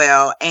paid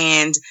well.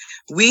 And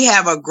we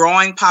have a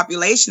growing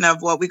population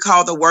of what we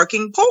call the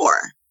working poor,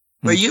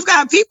 where you've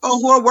got people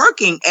who are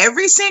working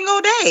every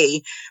single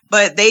day,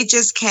 but they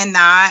just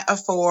cannot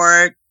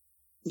afford,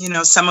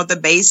 some of the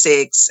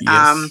basics.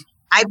 Yes.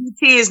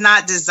 IBT is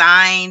not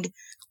designed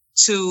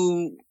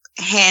to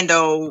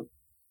handle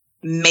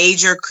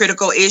major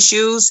critical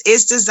issues.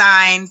 It's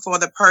designed for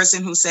the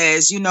person who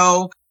says,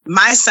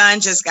 my son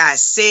just got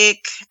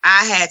sick.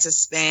 I had to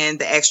spend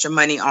the extra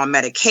money on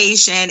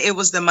medication. It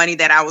was the money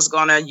that I was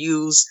going to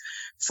use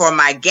for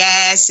my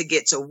gas to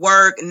get to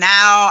work.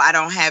 Now I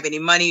don't have any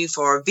money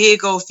for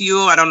vehicle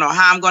fuel. I don't know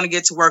how I'm going to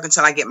get to work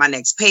until I get my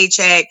next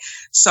paycheck.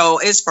 So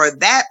it's for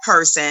that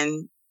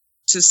person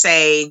to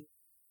say,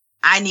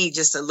 I need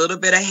just a little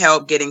bit of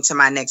help getting to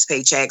my next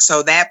paycheck.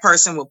 So that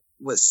person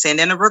would send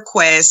in a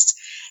request,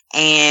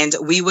 and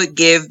we would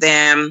give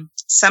them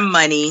some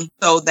money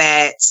so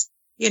that,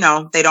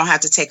 they don't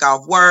have to take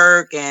off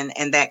work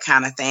and that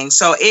kind of thing.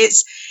 So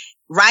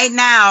right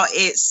now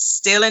it's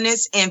still in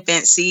its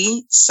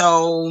infancy.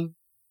 So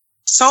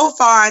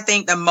far, I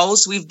think the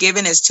most we've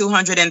given is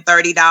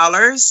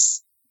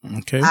 $230.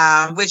 Okay.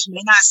 Which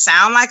may not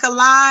sound like a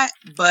lot,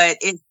 but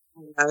it's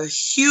a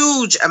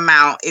huge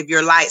amount if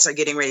your lights are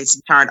getting ready to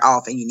be turned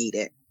off and you need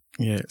it.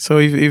 Yeah. So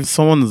if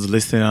someone is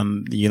listening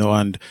and they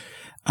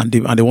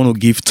want to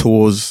give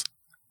towards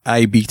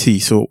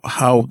IBT, so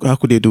how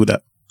could they do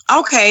that?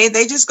 Okay,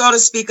 they just go to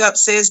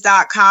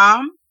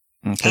speakupsis.com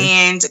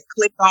and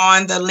click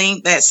on the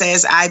link that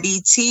says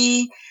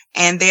IBT,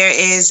 and there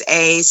is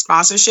a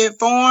sponsorship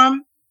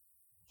form,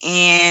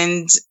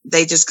 and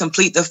they just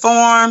complete the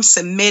form,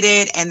 submit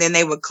it, and then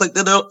they would click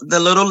the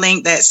little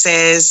link that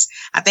says,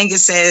 I think it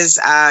says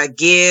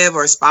give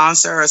or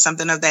sponsor or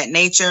something of that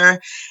nature.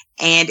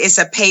 And it's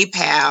a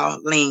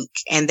PayPal link,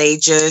 and they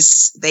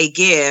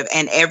give.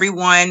 And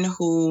everyone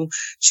who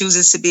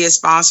chooses to be a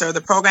sponsor of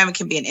the program, it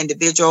can be an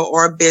individual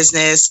or a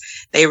business,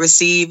 they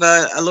receive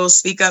a little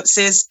Speak Up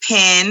Sis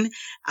pin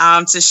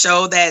to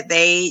show that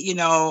they,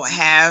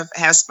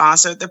 have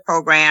sponsored the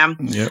program.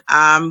 Yep.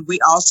 We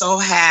also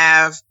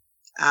have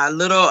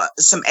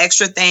some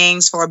extra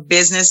things for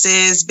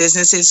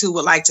businesses who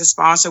would like to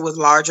sponsor with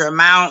larger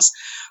amounts.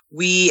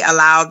 We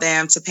allow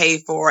them to pay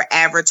for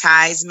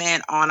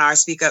advertisement on our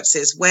Speak Up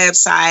Sis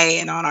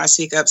website and on our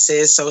Speak Up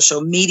Sis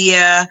social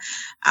media.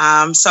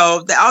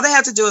 So all they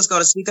have to do is go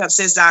to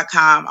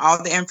speakupsis.com.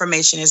 All the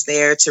information is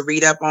there to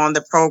read up on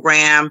the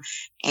program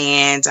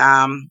and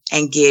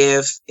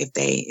give if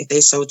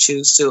they so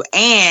choose to.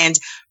 And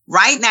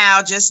right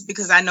now, just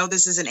because I know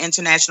this is an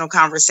international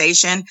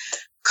conversation,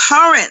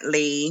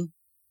 currently,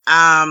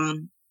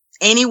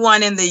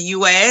 anyone in the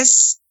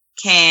U.S.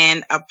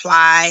 can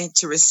apply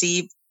to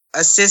receive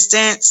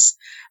assistance,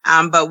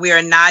 but we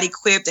are not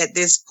equipped at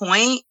this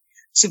point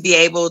to be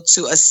able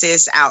to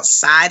assist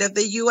outside of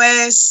the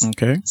U.S.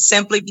 Okay.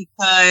 Simply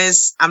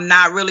because I'm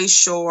not really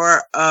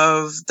sure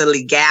of the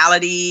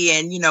legality.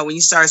 And, when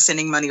you start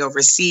sending money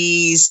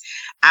overseas,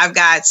 I've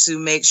got to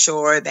make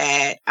sure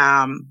that,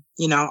 all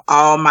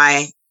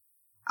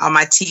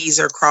my T's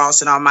are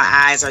crossed and all my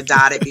I's are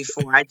dotted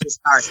before I just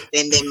start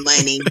spending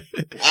money.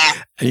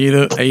 You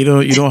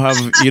don't have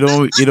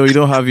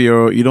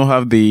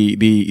the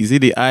is it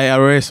the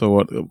IRS or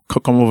what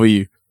come over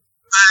you?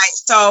 Right.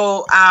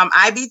 So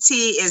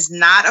IBT is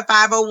not a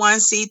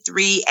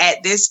 501c3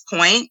 at this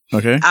point.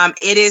 Okay.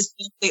 It is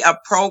a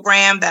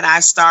program that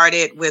I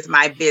started with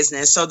my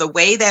business. So the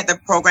way that the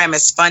program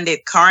is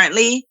funded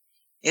currently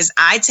is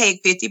I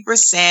take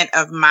 50%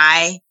 of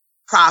my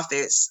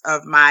profits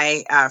of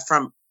my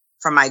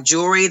from my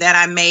jewelry that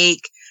I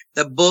make,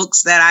 the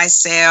books that I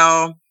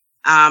sell,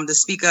 the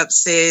Speak Up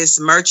Sis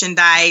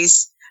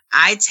merchandise.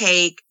 I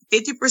take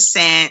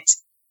 50%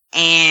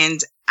 and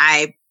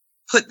I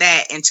put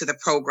that into the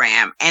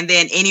program. And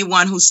then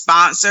anyone who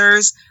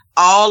sponsors,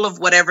 all of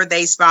whatever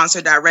they sponsor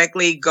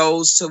directly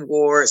goes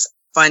towards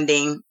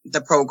funding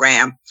the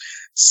program.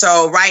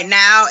 So right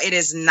now it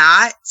is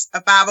not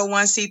a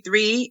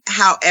 501c3.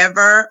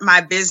 However,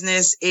 my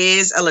business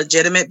is a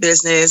legitimate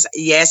business.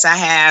 Yes, I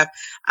have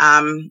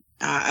an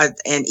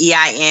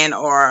EIN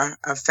or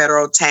a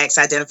federal tax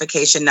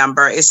identification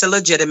number. It's a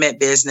legitimate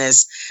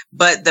business,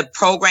 but the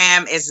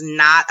program is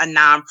not a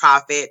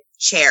nonprofit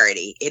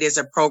charity. It is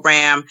a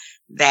program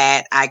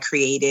that I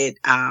created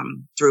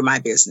through my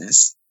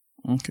business.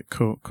 Okay,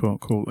 cool.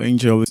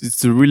 Angel,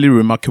 it's a really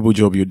remarkable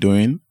job you're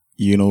doing,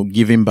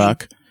 giving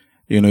back.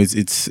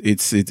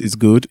 It's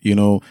good.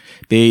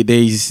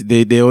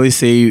 They always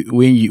say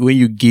when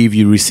you give,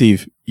 you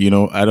receive,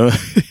 I don't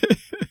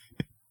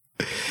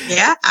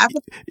Yeah.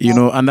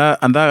 And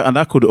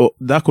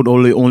that could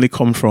only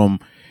come from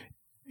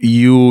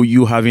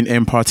you having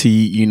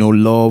empathy,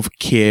 love,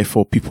 care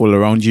for people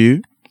around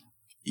you,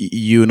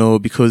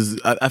 because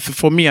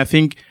for me, I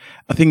think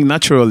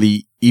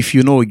naturally, if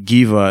you're not a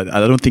giver,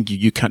 I don't think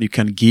you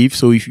can give.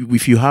 So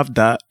if you have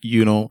that,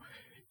 you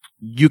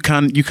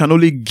can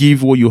only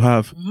give what you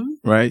have,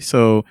 right?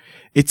 So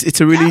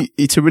it's a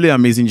really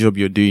amazing job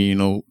you're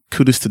doing.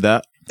 Kudos to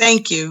that.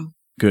 Thank you.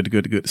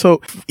 Good.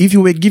 So if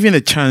you were given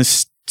a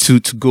chance to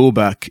go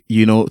back,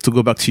 to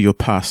go back to your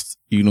past,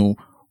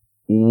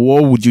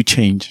 what would you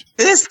change?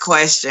 This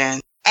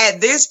question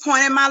at this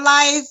point in my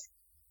life,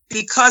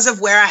 because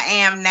of where I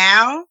am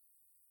now,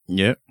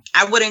 yeah,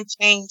 I wouldn't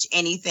change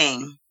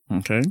anything.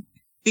 Okay.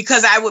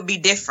 Because I would be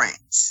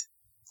different.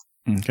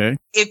 Okay.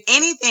 If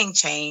anything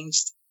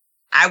changed,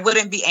 I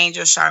wouldn't be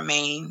Angel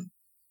Charmaine.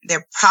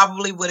 There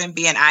probably wouldn't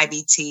be an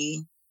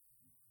IBT.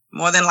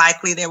 More than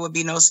likely, there would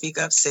be no Speak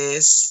Up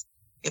Sis.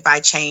 If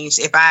I changed,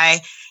 if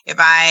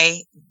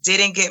I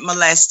didn't get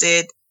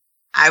molested,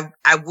 I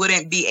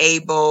wouldn't be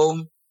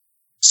able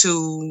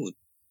to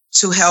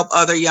help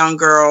other young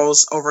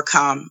girls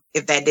overcome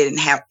if that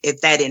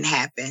didn't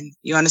happen.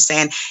 You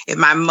understand? If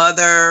my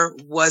mother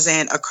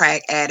wasn't a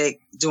crack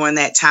addict during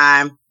that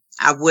time,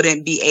 I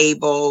wouldn't be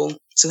able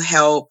to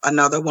help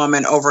another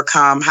woman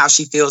overcome how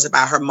she feels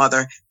about her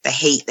mother, the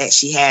hate that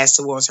she has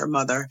towards her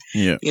mother.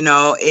 Yeah.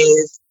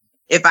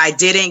 If I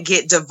didn't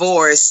get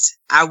divorced,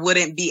 I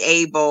wouldn't be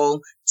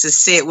able to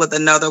sit with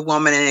another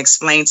woman and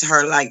explain to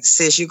her, like,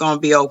 sis, you're going to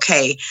be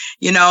okay.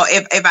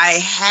 If I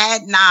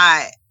had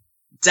not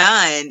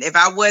if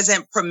I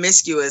wasn't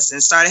promiscuous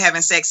and started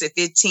having sex at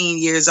 15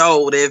 years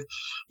old, if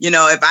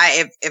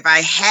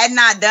I had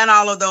not done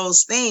all of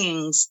those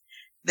things,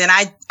 then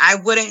I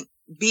wouldn't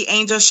be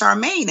Angel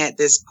Charmaine at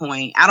this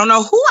point. I don't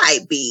know who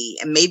I'd be.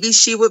 And maybe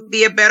she would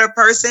be a better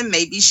person.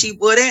 Maybe she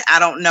wouldn't. I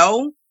don't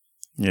know.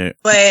 Yeah.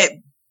 But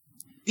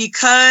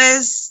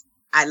because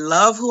I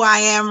love who I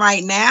am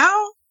right now.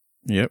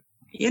 Yep.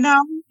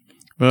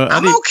 Well,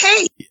 I'm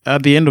okay.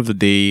 At the end of the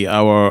day,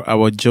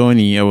 our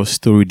journey, our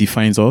story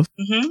defines us.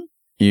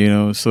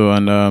 Mm-hmm. So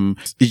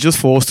it's just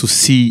for us to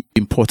see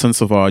the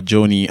importance of our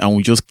journey, and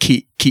we just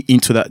key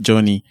into that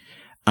journey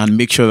and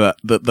make sure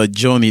that the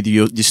journey,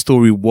 the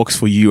story works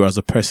for you as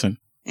a person.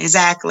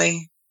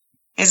 Exactly.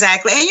 And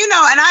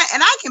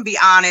I can be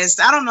honest.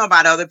 I don't know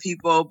about other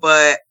people,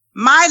 but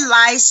my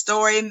life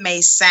story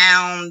may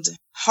sound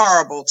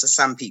horrible to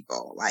some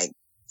people. Like,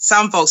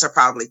 some folks are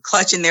probably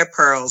clutching their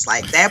pearls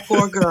like, that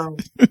poor girl.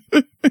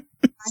 My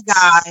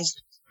gosh.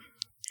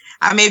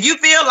 I mean, if you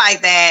feel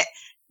like that,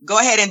 go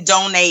ahead and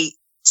donate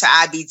to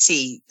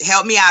IBT.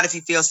 Help me out if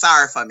you feel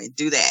sorry for me.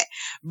 Do that.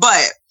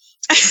 But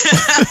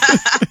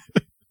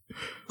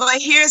but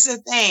here's the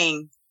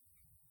thing.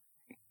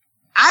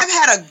 I've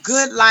had a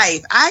good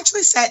life. I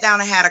actually sat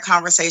down and had a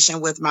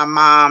conversation with my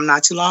mom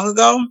not too long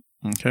ago.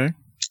 Okay.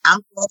 I'm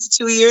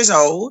 42 years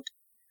old.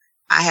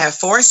 I have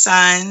 4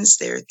 sons.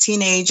 They're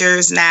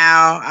teenagers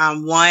now.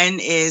 One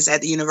is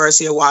at the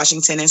University of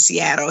Washington in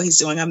Seattle. He's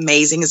doing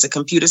amazing. He's a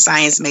computer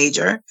science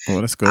major. Oh,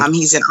 that's good.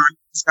 He's in Army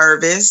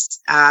service.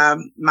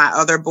 My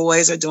other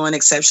boys are doing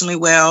exceptionally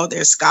well.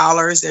 They're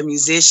scholars. They're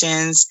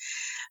musicians.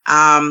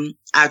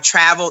 I've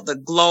traveled the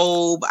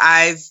globe.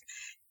 I've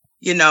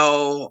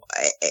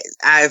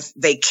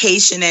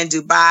vacationed in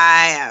Dubai.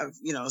 I've,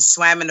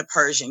 swam in the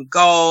Persian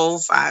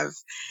Gulf. I've,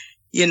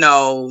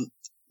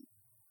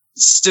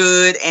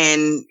 stood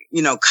in,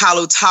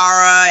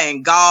 Kalutara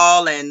and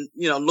Gaul and,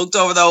 looked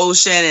over the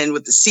ocean and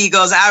with the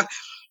seagulls.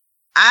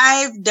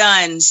 I've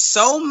done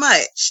so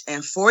much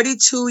in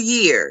 42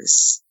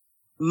 years.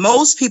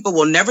 Most people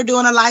will never do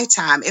in a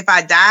lifetime. If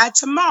I died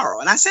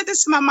tomorrow, and I said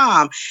this to my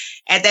mom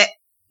at that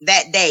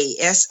day,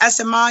 I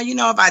said, Mom,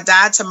 if I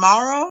died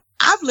tomorrow,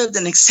 I've lived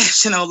an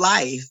exceptional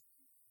life.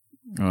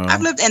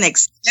 I've lived an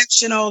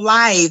exceptional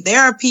life.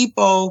 There are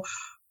people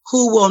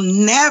who will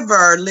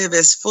never live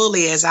as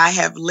fully as I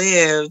have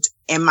lived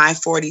in my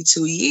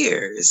 42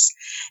 years.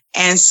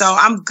 And so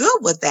I'm good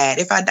with that.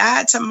 If I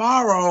died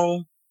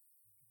tomorrow,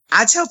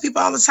 I tell people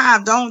all the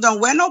time,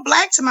 don't wear no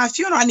black to my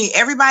funeral. I need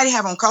everybody to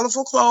have on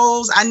colorful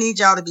clothes. I need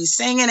y'all to be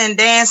singing and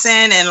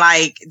dancing and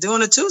like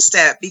doing a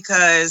 2-step,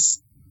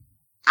 because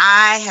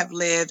I have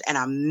lived an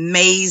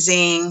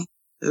amazing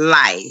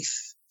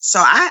life. So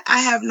I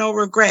have no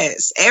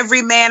regrets.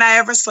 Every man I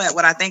ever slept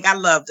with, I think I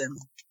loved him.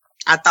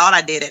 I thought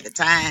I did at the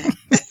time.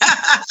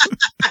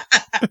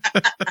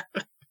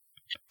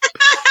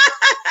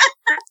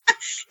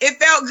 It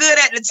felt good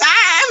at the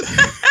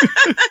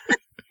time.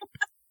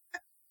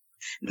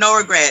 No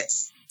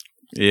regrets.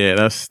 Yeah,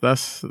 that's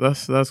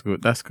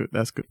good.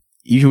 That's good.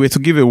 If you were to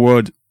give a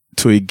word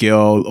to a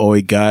girl or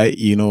a guy,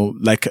 you know,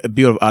 like a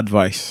bit of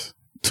advice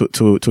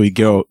to a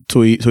girl,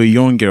 to a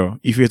young girl,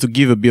 if you were to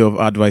give a bit of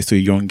advice to a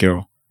young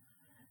girl,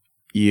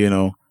 you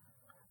know,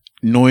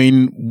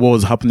 knowing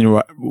what's happening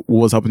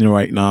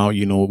right now,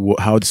 you know,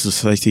 how the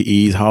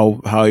society is, how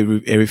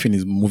everything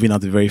is moving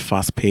at a very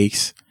fast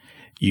pace,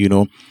 you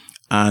know,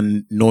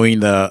 and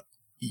knowing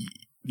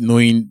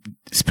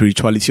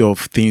spirituality of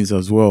things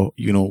as well,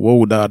 you know, what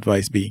would that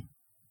advice be?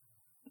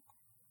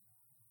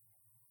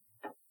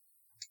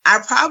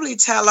 I'd probably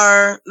tell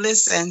her,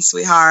 listen,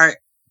 sweetheart,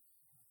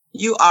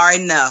 you are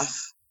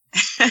enough.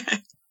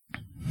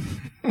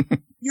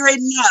 You're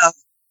enough.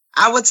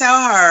 I would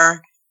tell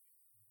her,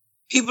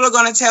 people are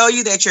going to tell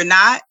you that you're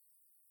not.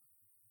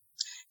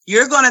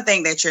 You're going to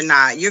think that you're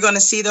not. You're going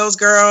to see those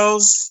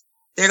girls.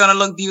 They're going to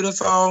look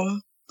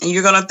beautiful. And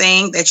you're going to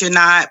think that you're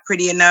not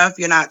pretty enough.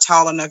 You're not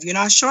tall enough. You're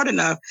not short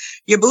enough.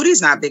 Your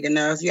booty's not big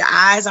enough. Your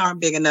eyes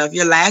aren't big enough.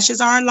 Your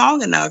lashes aren't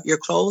long enough. Your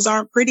clothes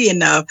aren't pretty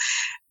enough.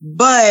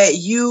 But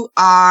you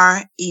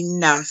are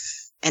enough.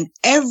 And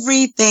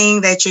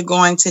everything that you're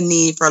going to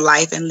need for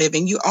life and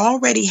living, you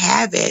already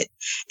have it.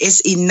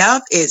 It's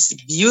enough. It's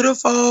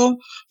beautiful.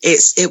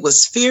 It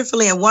was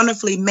fearfully and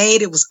wonderfully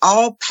made. It was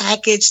all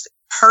packaged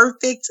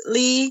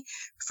perfectly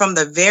from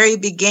the very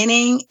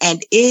beginning.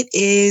 And it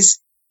is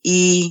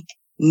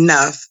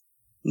enough.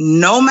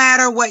 No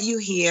matter what you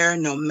hear,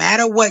 no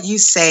matter what you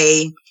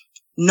say,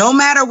 no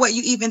matter what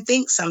you even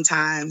think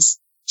sometimes,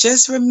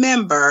 just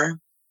remember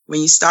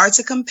when you start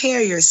to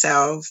compare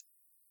yourself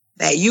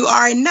that you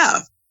are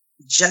enough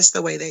just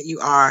the way that you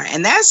are.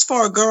 And that's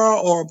for a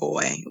girl or a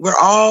boy. We're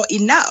all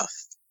enough.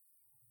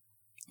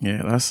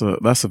 Yeah, that's a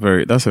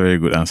very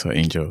good answer,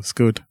 Angel. It's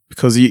good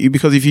because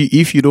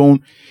if you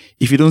don't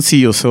see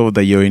yourself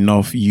that you're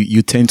enough,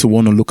 you tend to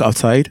want to look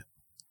outside.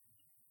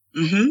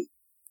 Mm-hmm.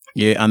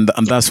 Yeah, and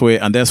that's where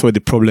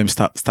the problems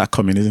start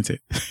coming, isn't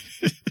it?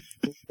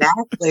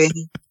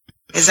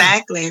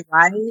 Exactly,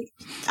 right?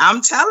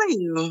 I'm telling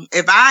you,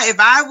 if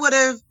I would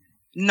have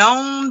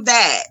known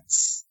that,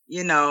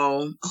 you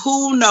know,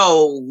 who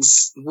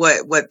knows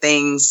what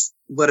things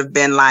would have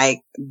been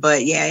like.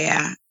 But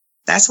yeah,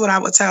 that's what I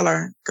would tell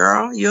her.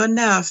 Girl, you're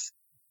enough.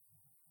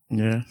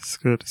 Yeah, it's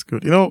good.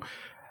 You know,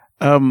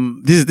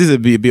 this is a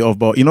bit of,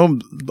 but you know,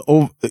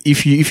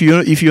 if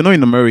you're not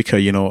in America,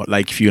 you know,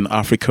 like if you're in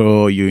Africa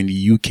or you're in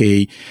the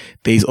UK,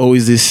 there's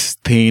always this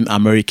thing, the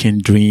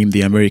American dream.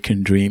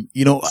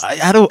 You know,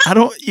 I don't,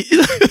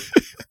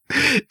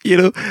 you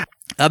know,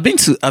 I've been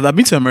to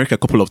America a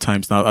couple of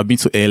times now. I've been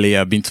to LA,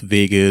 I've been to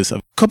Vegas, a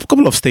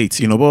couple of states,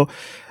 you know, but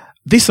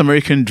this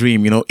American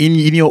dream, you know,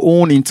 in your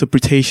own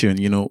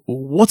interpretation, you know,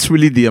 what's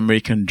really the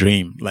American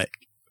dream like?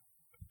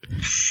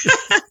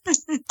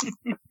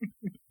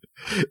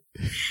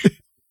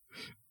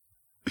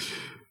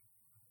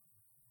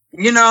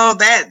 You know,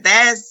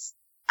 that's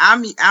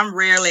I'm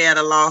rarely at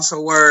a loss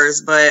for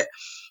words, but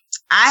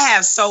I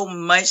have so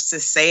much to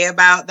say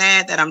about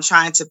that I'm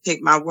trying to pick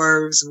my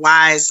words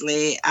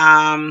wisely.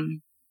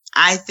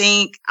 I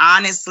think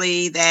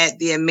honestly that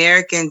the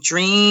American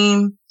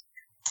dream,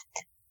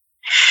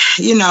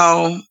 you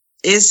know,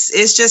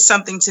 it's just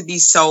something to be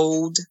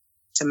sold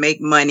to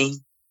make money.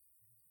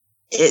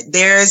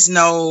 There's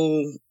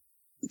no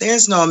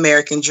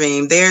American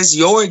dream. There's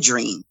your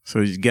dream. So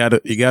you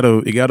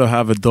gotta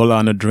have a dollar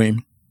and a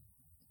dream.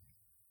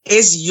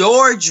 It's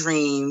your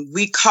dream.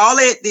 We call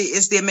it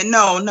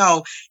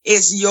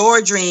it's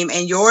your dream,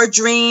 and your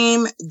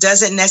dream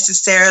doesn't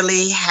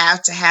necessarily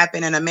have to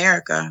happen in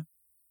America.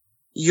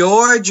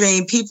 Your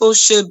dream, people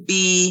should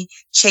be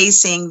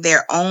chasing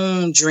their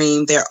own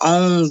dream, their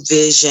own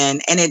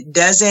vision, and it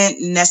doesn't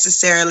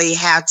necessarily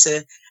have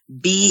to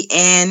be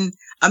in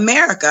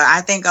America. I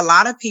think a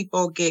lot of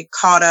people get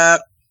caught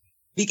up,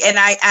 and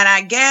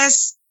I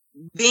guess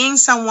being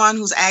someone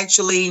who's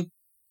actually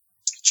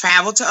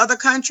traveled to other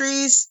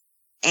countries,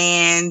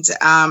 and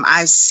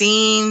I've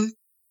seen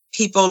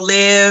people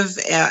live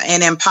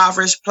in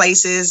impoverished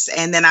places,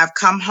 and then I've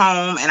come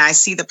home and I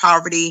see the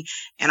poverty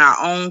in our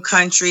own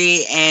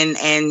country, and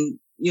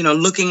you know,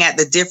 looking at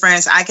the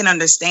difference, I can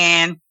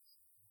understand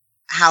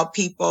how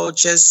people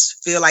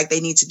just feel like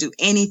they need to do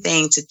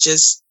anything to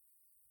just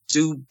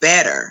do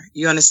better.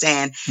 You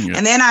understand? Yeah.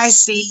 And then I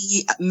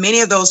see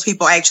many of those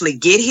people actually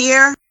get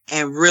here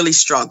and really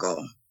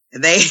struggle.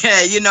 They,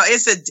 you know,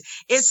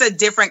 it's a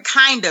different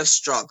kind of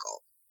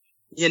struggle,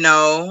 you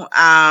know?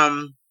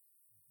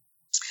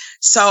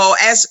 So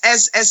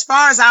as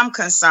far as I'm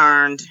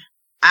concerned,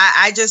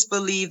 I just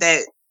believe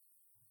that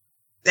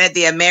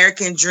the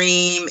American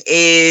dream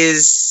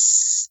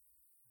is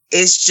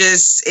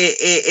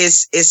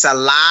a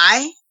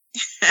lie.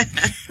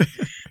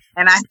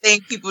 And I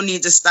think people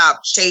need to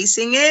stop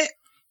chasing it.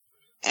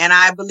 And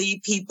I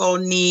believe people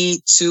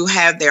need to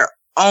have their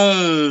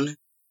own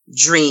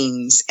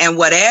dreams. And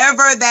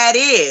whatever that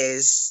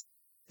is,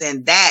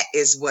 then that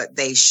is what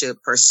they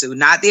should pursue.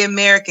 Not the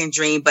American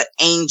dream, but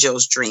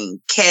Angel's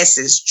dream,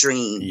 Kess's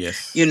dream.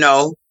 Yes. You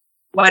know,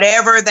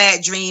 whatever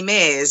that dream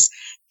is.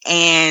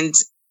 And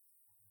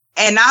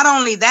not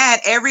only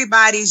that,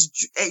 everybody's,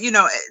 you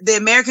know, the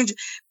American,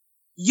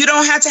 you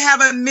don't have to have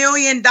 $1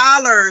 million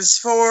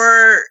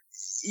for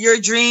your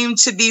dream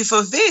to be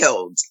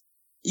fulfilled.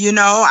 You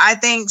know, I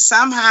think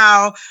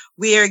somehow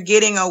we are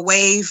getting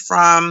away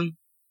from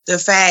the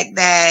fact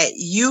that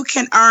you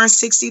can earn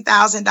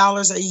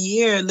 $60,000 a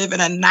year, live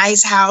in a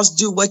nice house,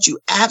 do what you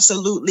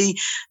absolutely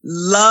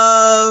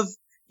love,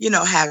 you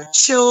know, have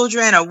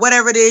children or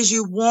whatever it is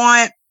you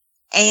want,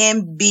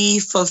 and be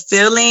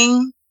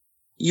fulfilling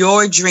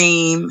your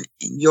dream,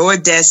 your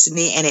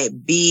destiny, and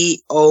it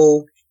be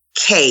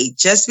okay.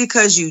 Just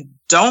because you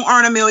don't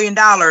earn $1 million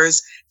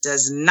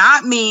does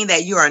not mean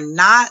that you are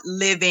not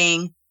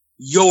living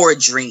your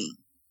dream.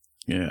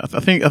 Yeah, I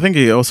think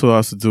it also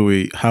has to do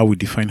with how we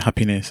define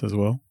happiness as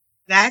well.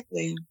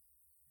 Exactly.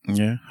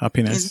 Yeah,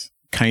 happiness,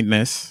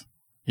 kindness,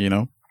 you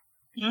know.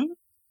 Mm-hmm.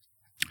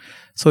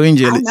 So,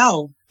 Angel, I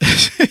know.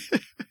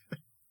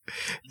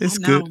 It's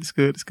good.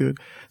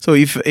 So,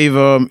 if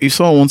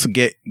someone wants to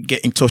get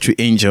in touch with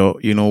Angel,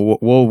 you know,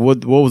 what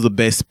was the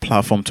best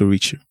platform to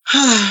reach you?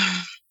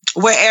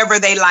 Wherever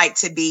they like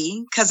to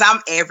be, because I'm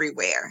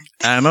everywhere.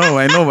 I know.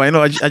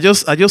 I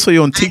just saw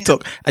you on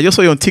TikTok. I just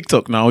saw you on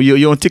TikTok now.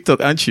 You're on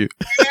TikTok, aren't you?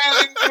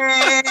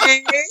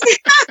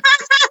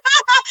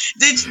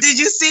 Did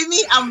you see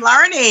me? I'm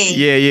learning.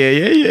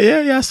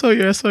 Yeah. I saw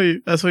you. I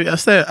started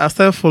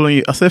following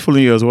you. I started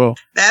following you as well.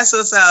 That's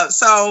what's up.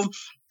 So,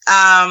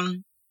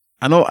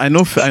 I know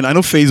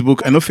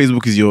Facebook. I know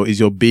Facebook is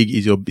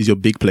your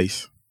big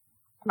place.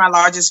 My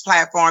largest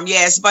platform,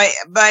 yes. But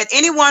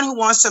anyone who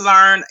wants to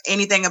learn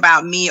anything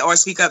about me or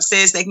Speak Up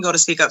Sis, they can go to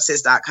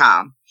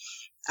speakupsis.com.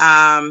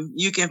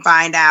 You can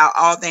find out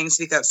all things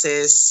Speak Up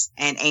Sis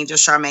and Angel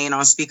Charmaine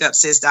on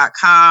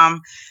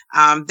speakupsis.com.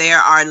 There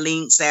are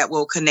links that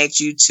will connect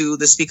you to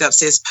the Speak Up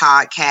Sis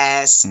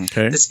podcast,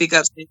 okay, the Speak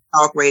Up Sis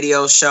Talk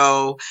radio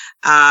show.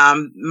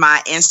 My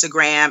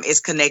Instagram is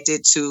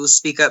connected to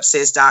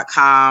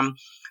speakupsis.com.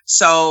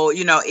 So,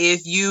 you know,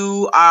 if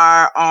you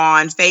are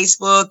on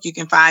Facebook, you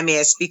can find me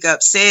at Speak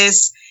Up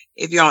Sis.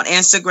 If you're on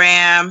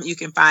Instagram, you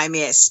can find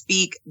me at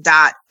speak.up.sis,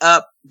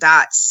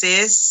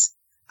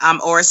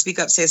 or Speak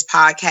Up Sis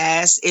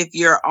podcast. If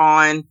you're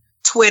on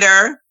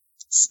Twitter,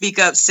 Speak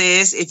Up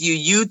Sis. If you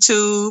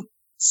YouTube,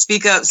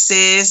 Speak Up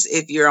Sis.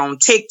 If you're on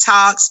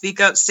TikTok, Speak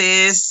Up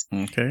Sis.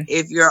 Okay.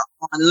 If you're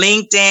on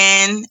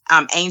LinkedIn,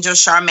 Angel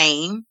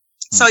Charmaine.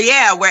 So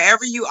yeah,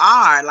 wherever you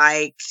are,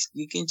 like,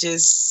 you can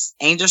just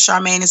Angel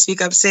Charmaine and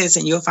Speak Up Sis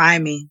and you'll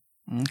find me.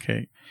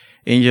 Okay.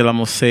 Angel, I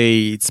must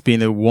say it's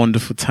been a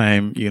wonderful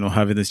time, you know,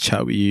 having this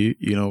chat with you.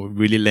 You know,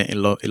 really learned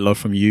a lot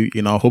from you.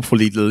 You know,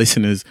 hopefully the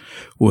listeners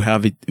will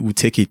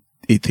take a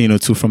thing or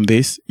two from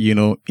this, you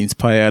know,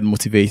 inspired,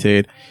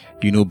 motivated,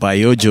 you know, by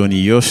your journey,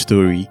 your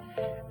story,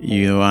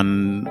 you know,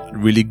 and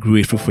really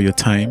grateful for your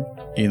time.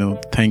 You know,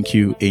 thank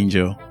you,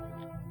 Angel.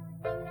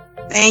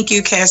 Thank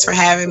you, Kes, for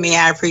having me.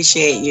 I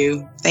appreciate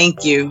you.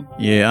 Thank you.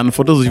 Yeah, and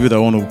for those of you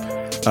that want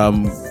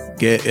to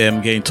get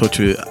in touch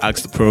with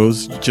Ask the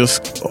Pros,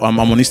 I'm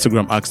on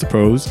Instagram, Ask the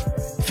Pros,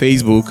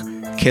 Facebook,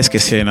 Kes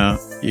Kesena,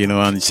 you know,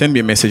 and send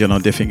me a message and I'll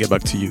definitely get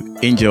back to you.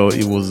 Angel,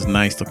 it was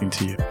nice talking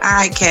to you. All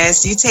right,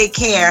 Kes, you take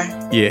care.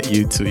 Yeah,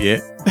 you too.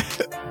 Yeah.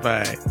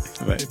 Bye.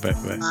 Bye.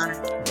 Bye.